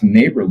it back to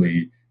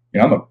Neighborly,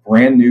 I'm a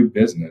brand new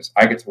business.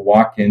 I get to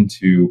walk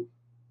into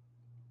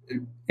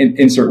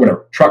insert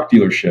whatever, truck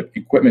dealership,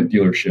 equipment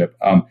dealership,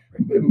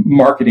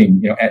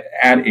 marketing,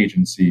 ad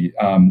agency,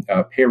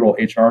 payroll,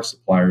 HR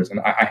suppliers, and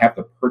I have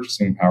the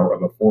purchasing power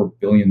of a $4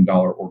 billion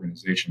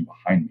organization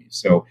behind me.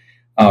 So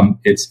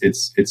it's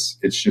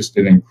just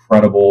an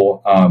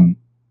incredible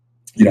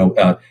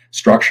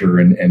structure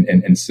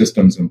and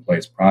systems in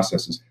place,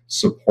 processes,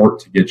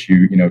 support to get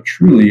you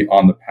truly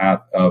on the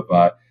path of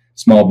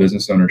small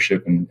business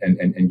ownership and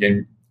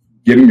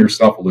giving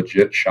yourself a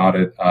legit shot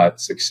at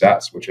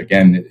success, which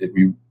again,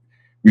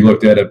 we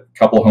looked at a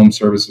couple home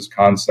services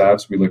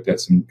concepts. We looked at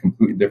some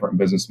completely different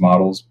business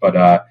models,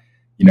 but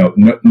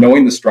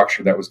knowing the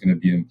structure that was going to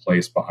be in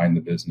place behind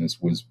the business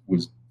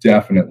was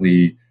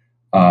definitely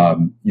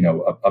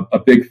a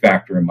big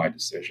factor in my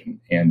decision.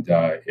 And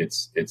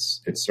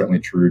it's certainly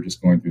true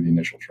just going through the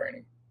initial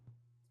training.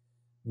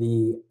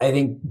 I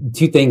think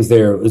 2 things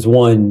there is,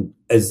 one,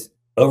 as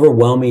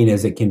overwhelming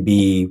as it can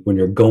be when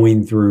you're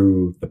going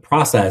through the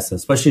process,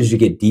 especially as you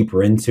get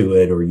deeper into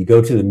it, or you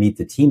go to the meet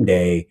the team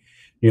day,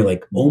 you're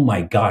like, oh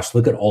my gosh,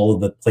 look at all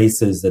of the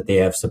places that they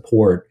have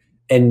support.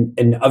 And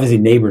obviously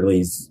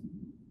Neighborly's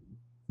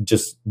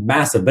just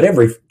massive, but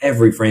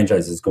every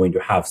franchise is going to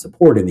have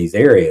support in these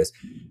areas.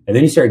 And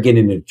then you start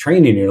getting into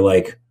training and you're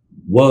like,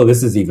 whoa,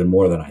 this is even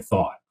more than I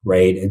thought,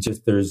 right? It's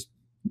just,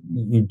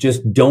 you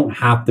just don't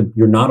have to,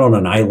 you're not on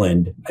an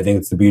island. I think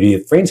it's the beauty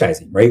of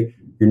franchising, right?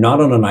 You're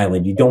not on an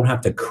island. You don't have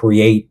to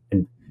create,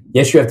 and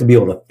yes, you have to be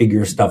able to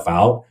figure stuff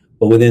out,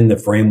 but within the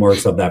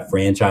frameworks of that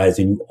franchise,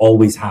 and you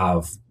always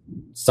have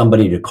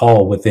somebody to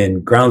call.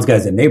 Within Grounds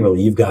Guys and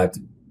Neighborly, you've got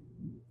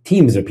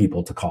teams of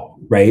people to call,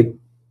 right?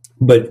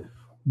 But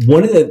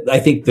one of I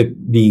think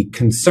the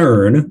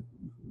concern,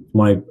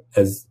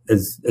 as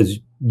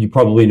you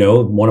probably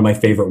know, one of my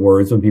favorite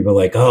words when people are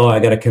like, oh, I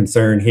got a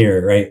concern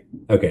here, right?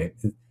 Okay.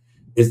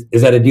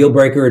 Is that a deal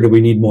breaker, or do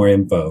we need more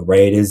info,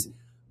 right? Is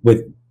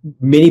with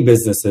many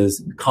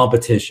businesses,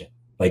 competition.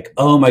 Like,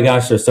 oh my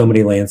gosh, there's so many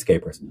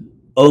landscapers.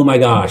 Oh my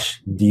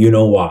gosh, do you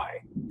know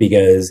why?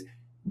 Because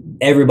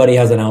everybody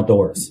has an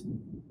outdoors,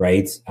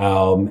 right?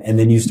 And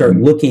then you start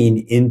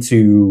looking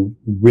into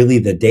really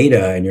the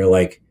data and you're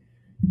like,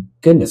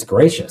 goodness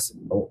gracious,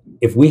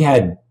 if we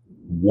had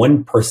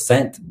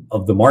 1%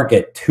 of the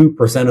market,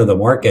 2% of the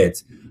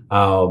market,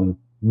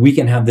 we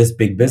can have this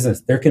big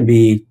business. There can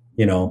be,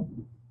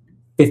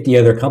 50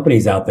 other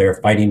companies out there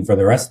fighting for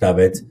the rest of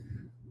it.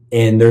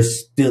 And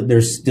there's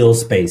still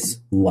space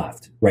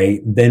left,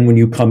 right? Then when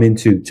you come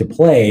into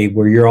play,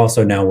 where you're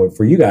also now,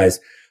 for you guys,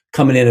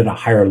 coming in at a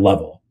higher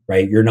level,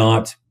 right? You're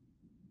not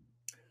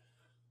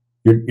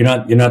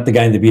the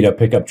guy in the beat up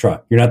pickup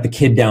truck. You're not the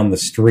kid down the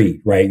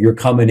street, right? You're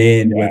coming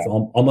in with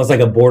almost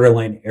like a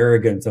borderline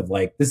arrogance of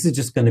like, this is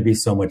just going to be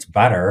so much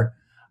better.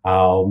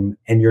 And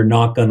you're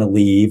not going to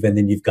leave. And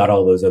then you've got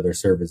all those other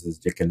services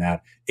kicking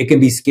that. It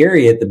can be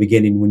scary at the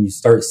beginning when you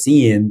start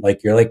seeing,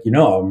 like, you're like,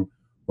 I'm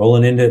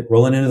rolling into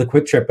the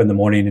Quick Trip in the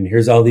morning, and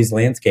here's all these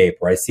landscape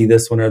where I see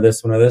this one or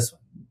this one or this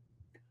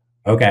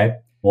one. Okay.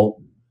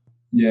 Well,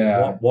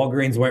 yeah.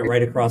 Walgreens went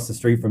right across the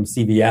street from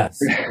CVS,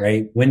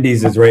 right?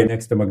 Wendy's is right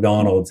next to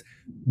McDonald's.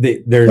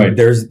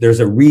 There's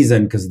a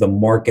reason, because the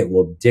market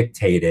will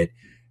dictate it.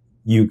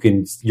 You're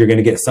going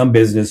to get some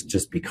business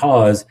just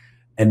because,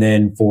 and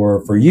then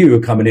for you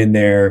coming in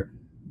there,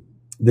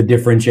 the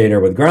differentiator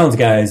with Grounds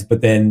Guys,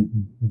 but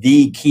then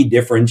the key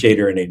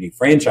differentiator in any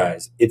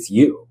franchise, it's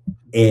you.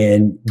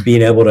 And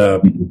being able to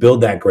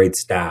build that great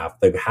staff,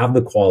 like have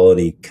the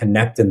quality,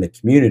 connect in the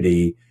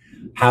community,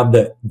 have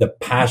the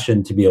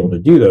passion to be able to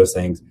do those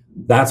things.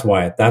 That's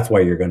why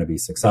you're going to be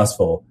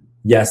successful.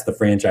 Yes, the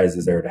franchise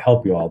is there to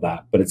help you all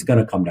that, but it's going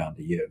to come down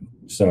to you.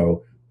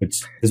 So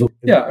which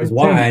is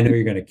why I know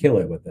you're going to kill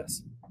it with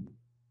this.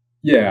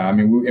 Yeah, I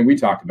mean, we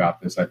talked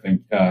about this, I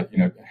think,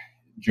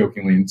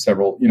 jokingly in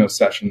several,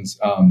 sessions.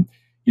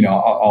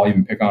 I'll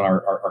even pick on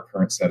our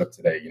current setup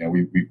today.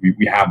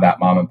 We have that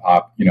mom and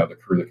pop, the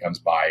crew that comes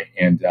by,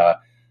 and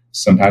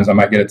sometimes I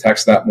might get a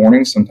text that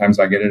morning. Sometimes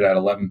I get it at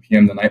 11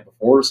 p.m. the night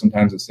before.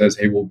 Sometimes it says,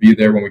 hey, we'll be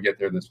there when we get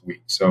there this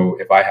week. So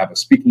if I have a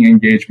speaking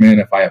engagement,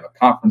 if I have a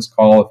conference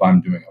call, if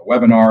I'm doing a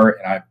webinar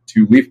and I have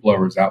 2 leaf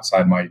blowers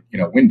outside my,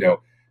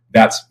 window,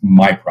 that's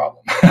my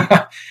problem.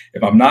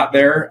 If I'm not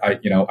there, I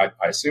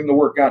assume the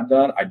work got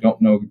done. I don't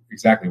know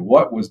exactly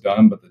what was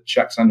done, but the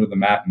check's under the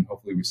mat, and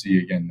hopefully we see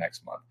you again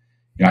next month.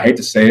 I hate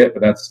to say it,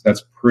 but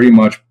that's pretty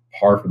much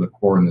par for the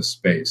course in this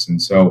space.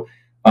 And so,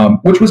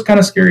 which was kind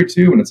of scary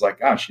too. And it's like,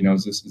 gosh,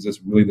 is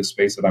this really the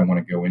space that I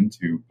want to go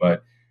into?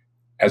 But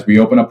as we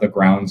open up the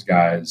grounds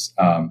guys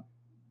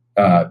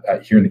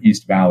here in the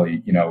East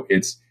Valley,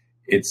 it's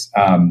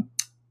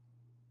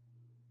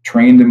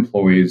trained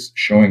employees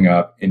showing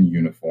up in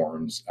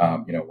uniforms.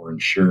 We're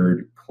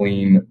insured,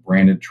 clean,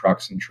 branded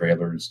trucks and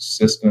trailers,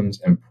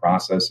 systems and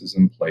processes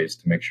in place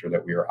to make sure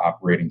that we are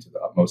operating to the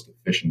utmost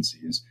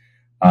efficiencies.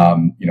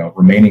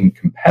 Remaining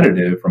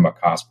competitive from a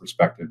cost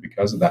perspective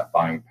because of that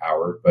buying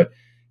power. But,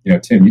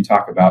 Tim, you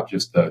talk about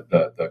just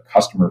the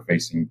customer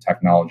facing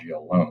technology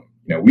alone.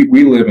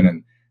 We live in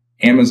an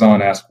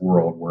Amazon-esque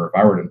world where if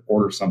I were to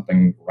order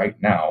something right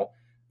now,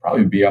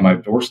 probably be on my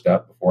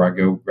doorstep before I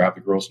go grab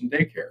the girls from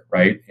daycare,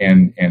 right?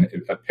 And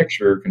a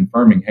picture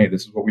confirming, hey,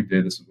 this is what we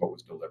did, this is what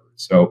was delivered.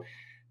 So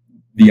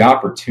the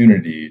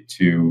opportunity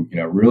to,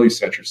 really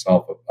set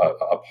yourself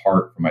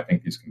apart from, I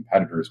think, these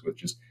competitors with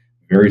just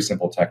very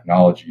simple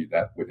technology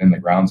that within the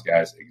grounds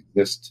guys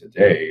exists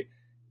today,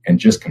 and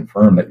just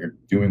confirm that you're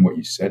doing what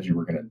you said you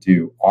were going to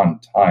do on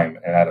time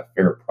and at a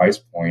fair price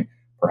point,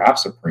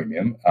 perhaps a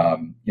premium.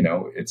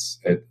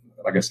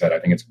 Like I said, I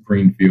think it's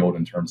greenfield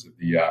in terms of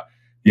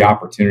the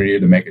opportunity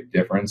to make a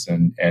difference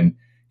and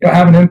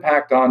have an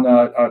impact on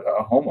a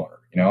homeowner.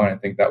 And I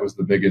think that was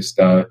the biggest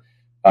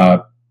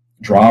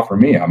draw for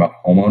me. I'm a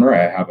homeowner.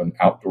 I have an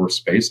outdoor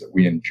space that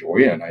we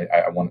enjoy, and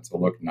I want it to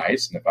look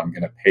nice. And if I'm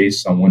going to pay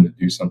someone to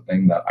do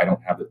something that I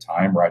don't have the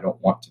time or I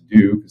don't want to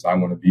do because I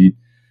want to be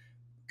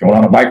going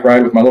on a bike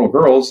ride with my little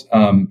girls,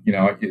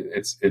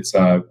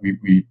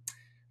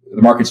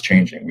 the market's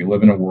changing. We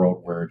live in a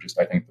world where just,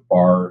 I think the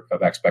bar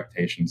of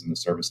expectations in the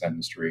service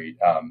industry,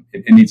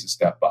 it needs to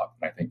step up.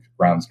 And I think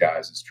Grounds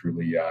Guys is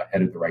truly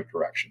headed the right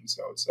direction.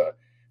 So it's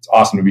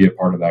awesome to be a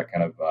part of that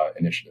kind of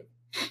initiative.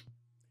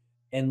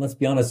 And let's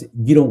be honest,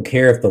 you don't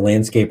care if the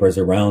landscapers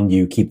around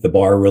you keep the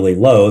bar really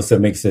low, so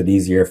it makes it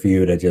easier for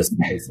you to just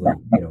basically,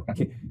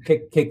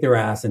 kick their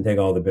ass and take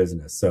all the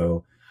business.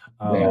 So,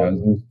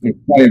 it's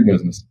plenty of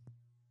business.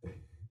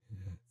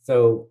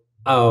 So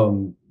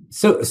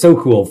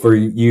cool for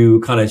you,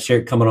 kind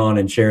of coming on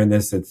and sharing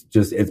this.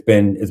 It's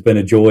been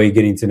a joy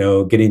getting to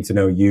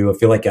know you. I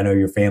feel like I know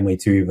your family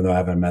too, even though I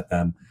haven't met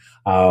them.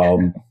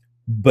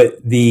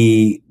 But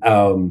the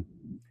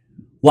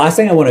last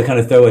thing I want to kind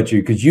of throw at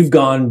you, because you've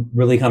gone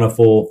really kind of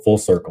full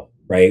circle,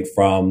 right?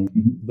 From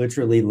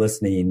literally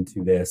listening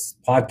to this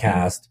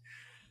podcast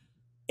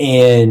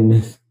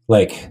and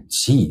like,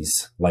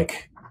 geez,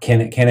 like,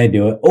 can I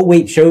do it? Oh,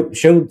 wait, show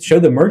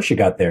the merch you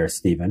got there,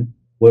 Stephen.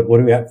 What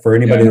do we have for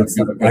anybody that's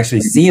actually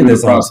seeing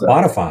this on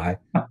Spotify?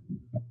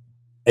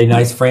 A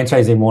nice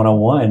franchising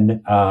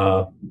 101.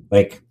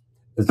 Like,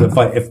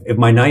 if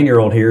my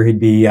 9-year-old here, he'd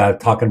be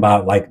talking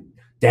about like,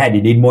 Dad,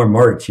 you need more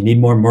merch. You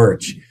need more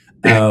merch.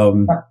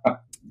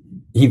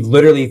 He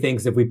literally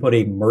thinks if we put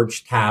a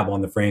merch tab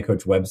on the Fran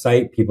Coach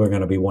website, people are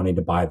going to be wanting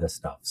to buy this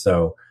stuff.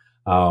 So,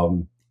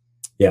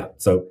 yeah.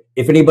 So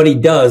if anybody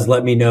does,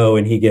 let me know,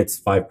 and he gets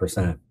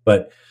 5%.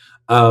 But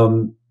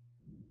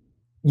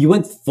you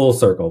went full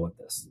circle with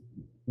this.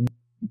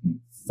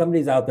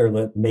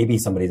 Maybe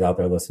somebody's out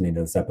there listening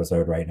to this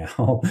episode right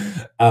now.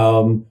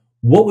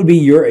 What would be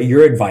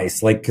your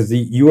advice? Like, because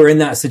you were in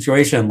that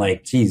situation,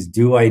 like, geez,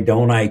 do I,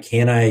 don't I,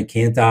 can I,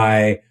 can't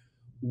I?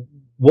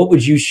 What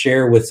would you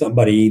share with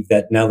somebody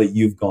that now that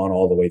you've gone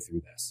all the way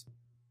through this?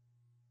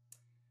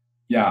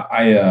 Yeah,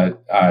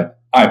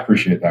 I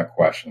appreciate that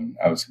question.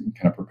 I was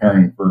kind of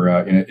preparing for,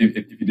 if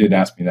you did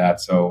ask me that.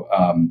 So,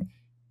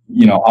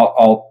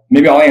 I'll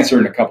answer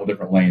it in a couple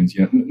different lanes.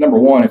 Number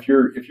one, if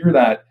you're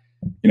that,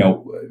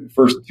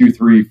 first 2,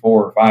 3,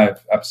 4, or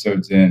 5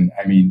 episodes in,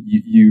 I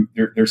mean,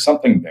 there's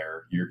something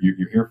there. You're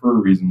here for a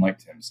reason, like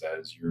Tim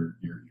says. You're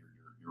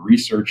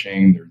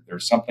researching.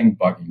 There's something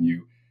bugging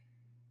you.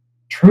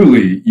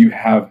 Truly, you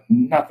have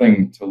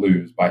nothing to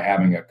lose by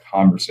having a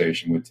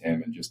conversation with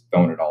Tim and just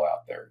throwing it all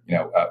out there.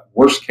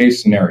 Worst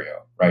case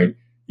scenario, right?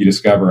 You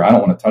discover, I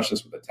don't want to touch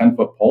this with a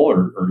 10-foot pole,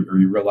 or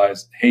you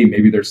realize, hey,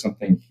 maybe there's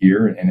something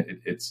here, and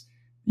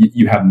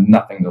you have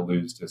nothing to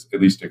lose to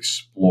at least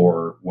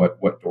explore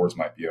what doors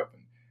might be open.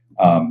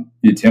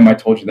 Tim, I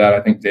told you that, I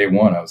think day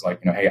one, I was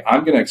like, hey,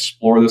 I'm going to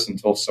explore this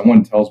until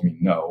someone tells me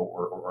no,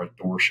 or a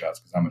door shuts,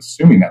 because I'm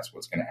assuming that's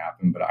what's going to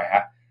happen. But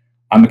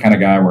I'm the kind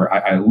of guy where I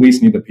at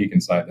least need to peek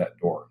inside that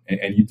door.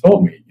 And you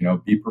told me,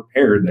 be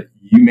prepared that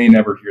you may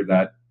never hear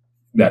that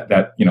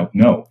that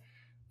no.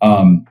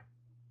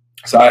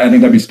 So I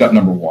think that'd be step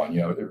number one.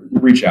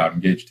 Reach out,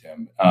 engage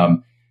Tim.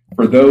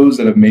 For those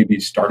that have maybe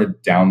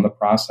started down the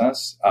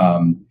process,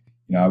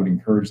 I would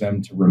encourage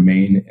them to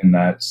remain in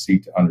that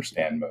seek to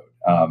understand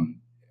mode.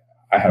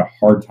 I had a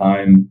hard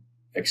time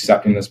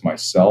accepting this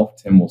myself.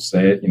 Tim will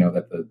say it,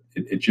 that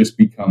it just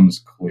becomes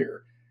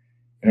clear,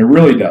 and it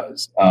really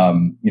does.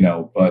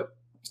 But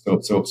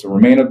so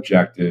remain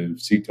objective,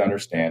 seek to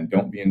understand,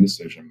 don't be in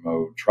decision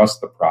mode,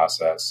 trust the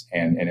process,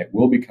 and it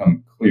will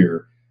become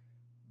clear.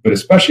 But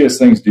especially as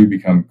things do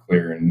become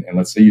clear, and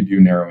let's say you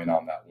do narrow in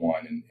on that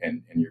one,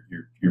 and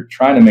you're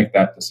trying to make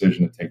that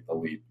decision to take the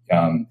leap.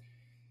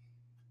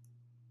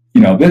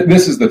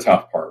 This is the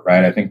tough part,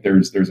 right? I think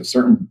there's a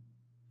certain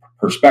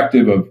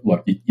perspective of,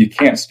 look, you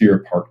can't steer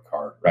a parked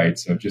car, right?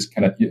 So just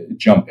kind of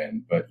jump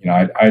in. But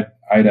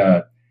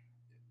I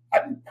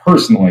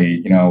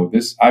personally,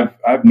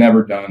 I've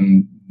never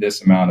done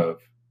this amount of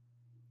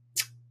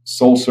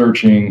soul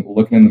searching,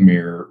 looking in the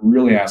mirror,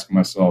 really asking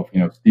myself,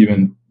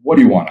 Stephen, what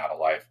do you want out of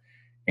life?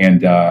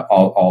 And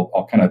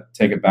I'll kind of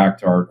take it back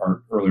to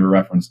our earlier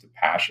reference to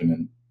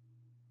passion.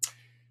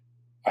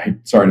 And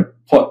sorry to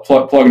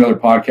plug another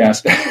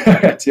podcast.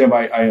 Tim,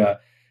 I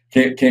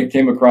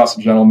came across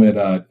a gentleman,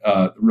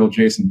 the real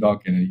Jason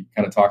Duncan, and he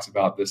kind of talks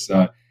about this,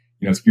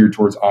 it's geared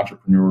towards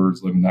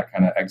entrepreneurs living that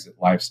kind of exit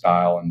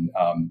lifestyle, and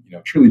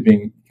truly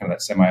being kind of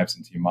that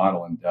semi-absentee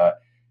model. And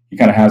he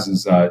kind of has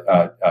his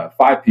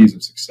 5 P's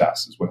of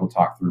success is what he'll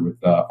talk through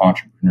with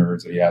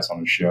entrepreneurs that he has on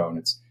his show. And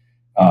it's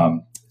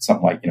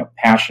something like,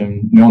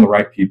 passion, knowing the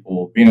right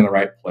people, being in the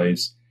right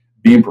place,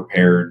 being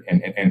prepared,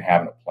 and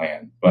having a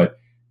plan. But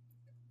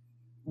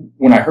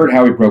when I heard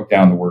how he broke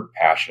down the word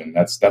passion,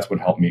 that's what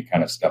helped me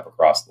kind of step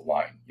across the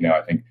line.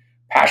 I think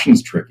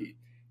passion's tricky,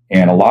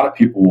 and a lot of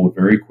people will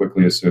very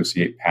quickly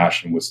associate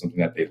passion with something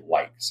that they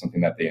like,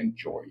 something that they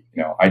enjoy.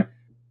 I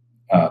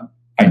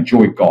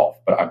enjoy golf,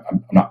 but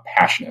I'm not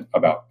passionate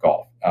about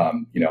golf.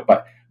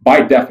 But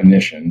by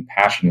definition,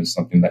 passion is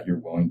something that you're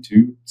willing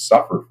to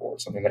suffer for,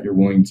 something that you're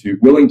willing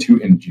to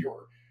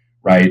endure,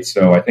 right?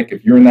 So I think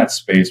if you're in that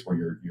space where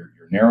you're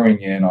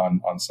narrowing in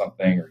on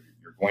something, or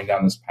you're going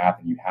down this path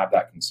and you have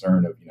that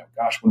concern of,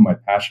 gosh, what am I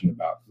passionate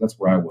about? That's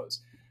where I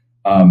was.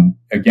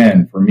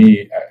 Again, for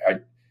me,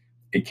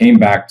 it came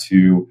back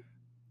to,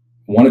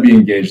 I want to be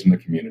engaged in the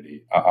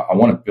community. I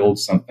want to build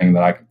something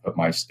that I can put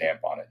my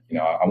stamp on it.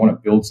 I want to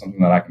build something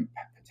that I can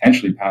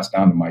potentially pass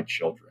down to my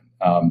children.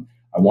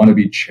 I want to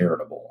be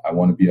charitable. I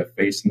want to be a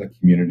face in the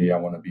community. I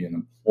want to be an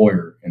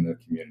employer in the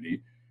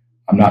community.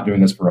 I'm not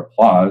doing this for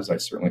applause. I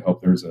certainly hope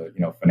there's a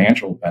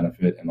financial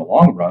benefit in the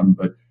long run,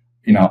 but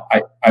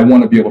I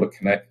want to be able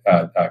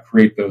to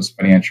create those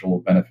financial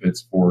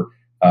benefits for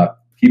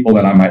people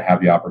that I might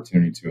have the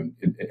opportunity to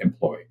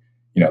employ.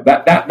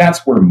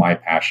 That's where my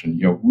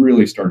passion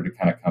really started to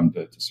kind of come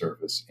to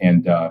surface.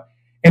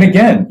 And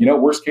again,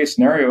 worst case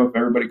scenario, if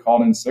everybody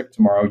called in sick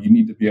tomorrow, you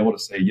need to be able to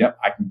say, yep,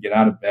 I can get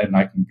out of bed and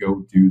I can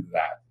go do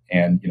that.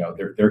 And,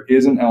 there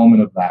is an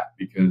element of that,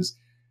 because,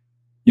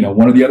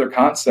 one of the other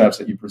concepts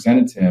that you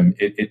presented to him,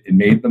 it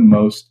made the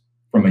most,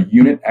 from a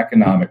unit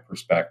economic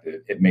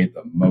perspective, it made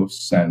the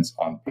most sense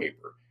on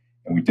paper.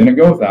 And we didn't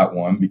go with that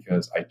one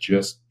because I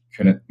just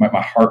couldn't,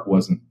 my heart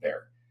wasn't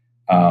there.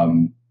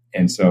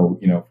 And so,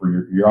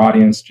 for your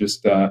audience,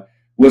 just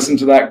listen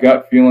to that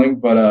gut feeling.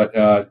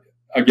 But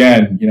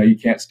again, you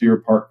can't steer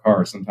a parked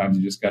car. Sometimes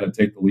you just got to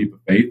take the leap of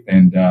faith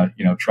and,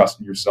 trust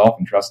in yourself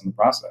and trust in the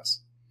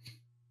process.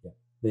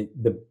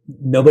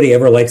 Nobody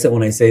ever likes it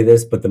when I say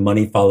this, but the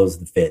money follows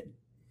the fit.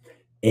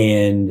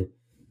 And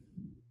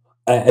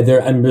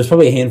there's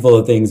probably a handful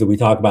of things that we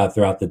talk about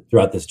throughout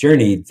this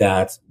journey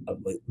that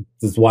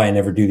this is why I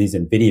never do these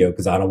in video,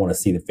 because I don't want to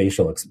see the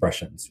facial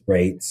expressions,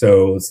 right?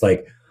 So it's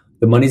like,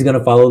 the money's going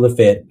to follow the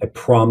fit. I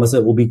promise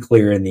it will be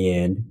clear in the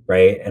end,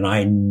 right? And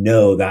I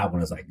know that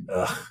one is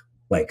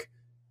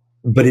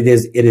but it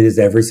is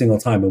every single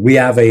time. And we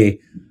have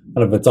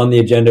it's on the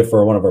agenda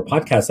for one of our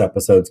podcast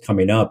episodes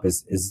coming up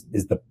is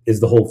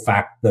the whole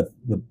fact, the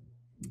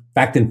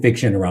fact and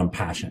fiction around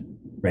passion,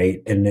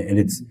 right? And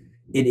it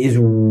is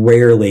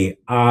rarely,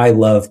 I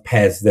love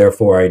pets,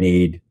 therefore I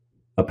need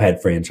a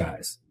pet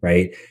franchise,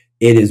 right?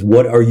 It is,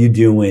 what are you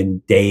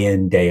doing day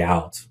in, day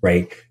out,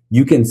 right?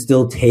 You can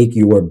still take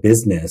your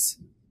business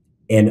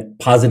and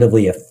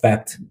positively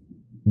affect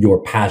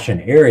your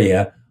passion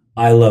area.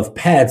 I love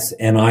pets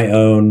and I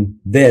own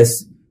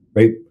this,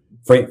 right?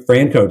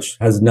 Fran Coach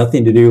has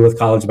nothing to do with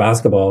college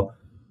basketball,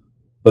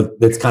 but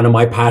it's kind of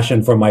my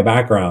passion from my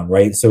background,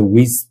 right? So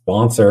we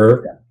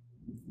sponsor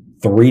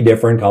 3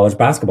 different college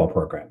basketball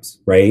programs,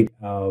 right?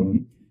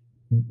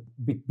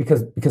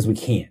 Because we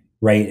can,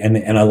 right?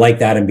 And I like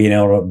that, and being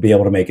able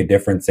to make a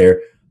difference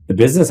there. The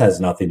business has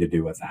nothing to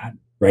do with that,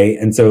 right?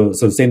 And so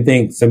same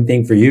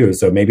thing for you.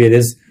 So maybe it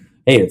is,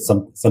 hey, it's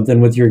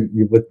something with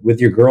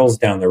your girls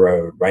down the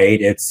road,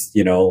 right? It's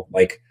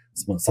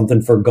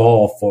something for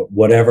golf or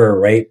whatever,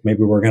 right?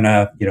 Maybe we're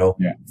gonna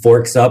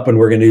Forks up and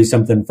we're gonna do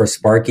something for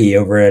Sparky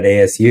over at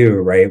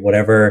ASU, right?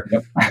 Whatever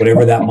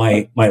that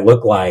might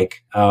look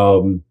like.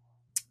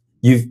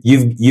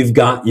 you've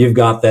got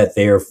that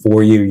there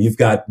for you. You've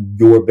got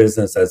your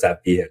business as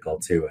that vehicle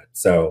to it.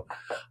 So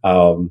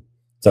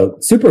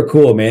super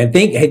cool, man.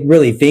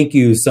 Thank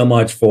you so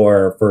much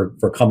for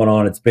coming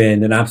on. It's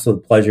been an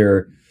absolute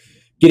pleasure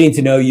getting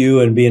to know you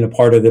and being a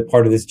part of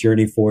this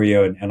journey for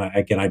you. And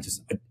I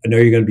know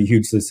you're going to be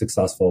hugely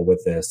successful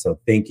with this.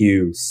 So thank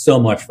you so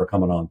much for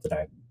coming on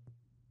today.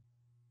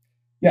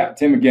 Yeah,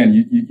 Tim,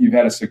 again, you've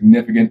had a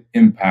significant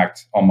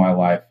impact on my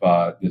life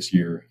this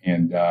year.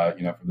 And,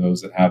 for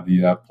those that have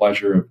the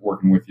pleasure of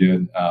working with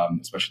you,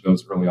 especially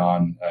those early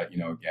on,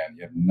 again,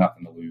 you have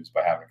nothing to lose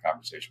by having a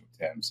conversation with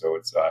Tim. So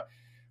it's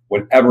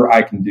whatever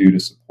I can do to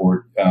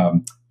support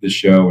this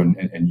show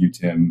and you,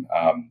 Tim,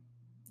 I'm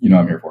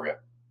here for you.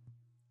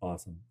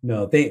 Awesome.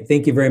 No,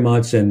 thank you very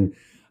much. And,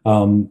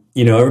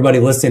 everybody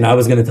listening, I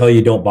was going to tell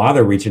you don't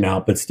bother reaching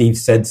out, but Steve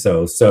said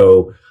so.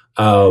 So,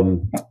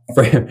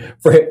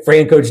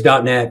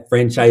 FranCoach.net,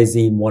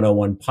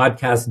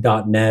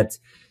 franchising101podcast.net.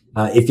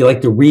 If you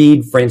like to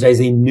read,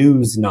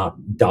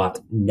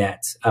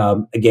 franchisingnews.net.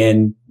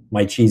 Again,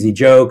 my cheesy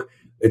joke,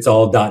 it's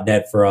all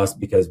 .net for us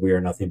because we are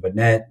nothing but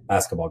net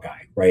basketball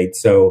guy, right?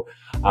 So,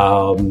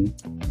 and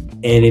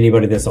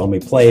anybody that saw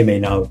me play may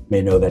know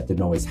that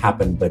didn't always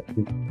happen, but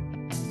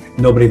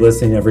nobody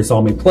listening ever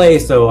saw me play,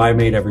 so I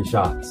made every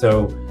shot.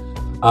 So,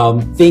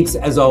 thanks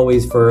as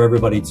always for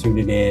everybody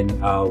tuning in.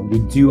 We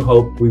do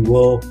hope we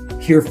will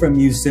hear from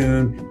you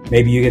soon.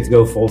 Maybe you get to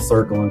go full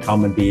circle and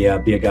come and be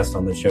a guest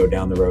on the show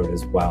down the road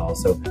as well.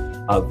 So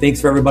thanks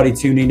for everybody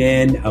tuning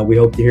in. We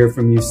hope to hear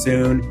from you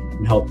soon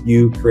and help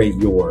you create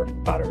your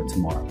better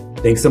tomorrow.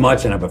 Thanks so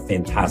much and have a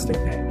fantastic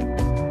day.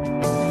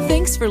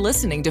 Thanks for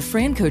listening to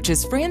Fran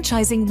Coach's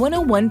Franchising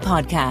 101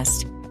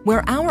 podcast,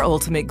 where our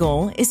ultimate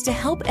goal is to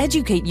help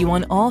educate you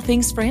on all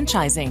things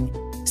franchising,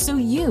 so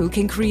you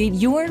can create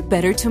your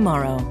better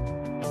tomorrow.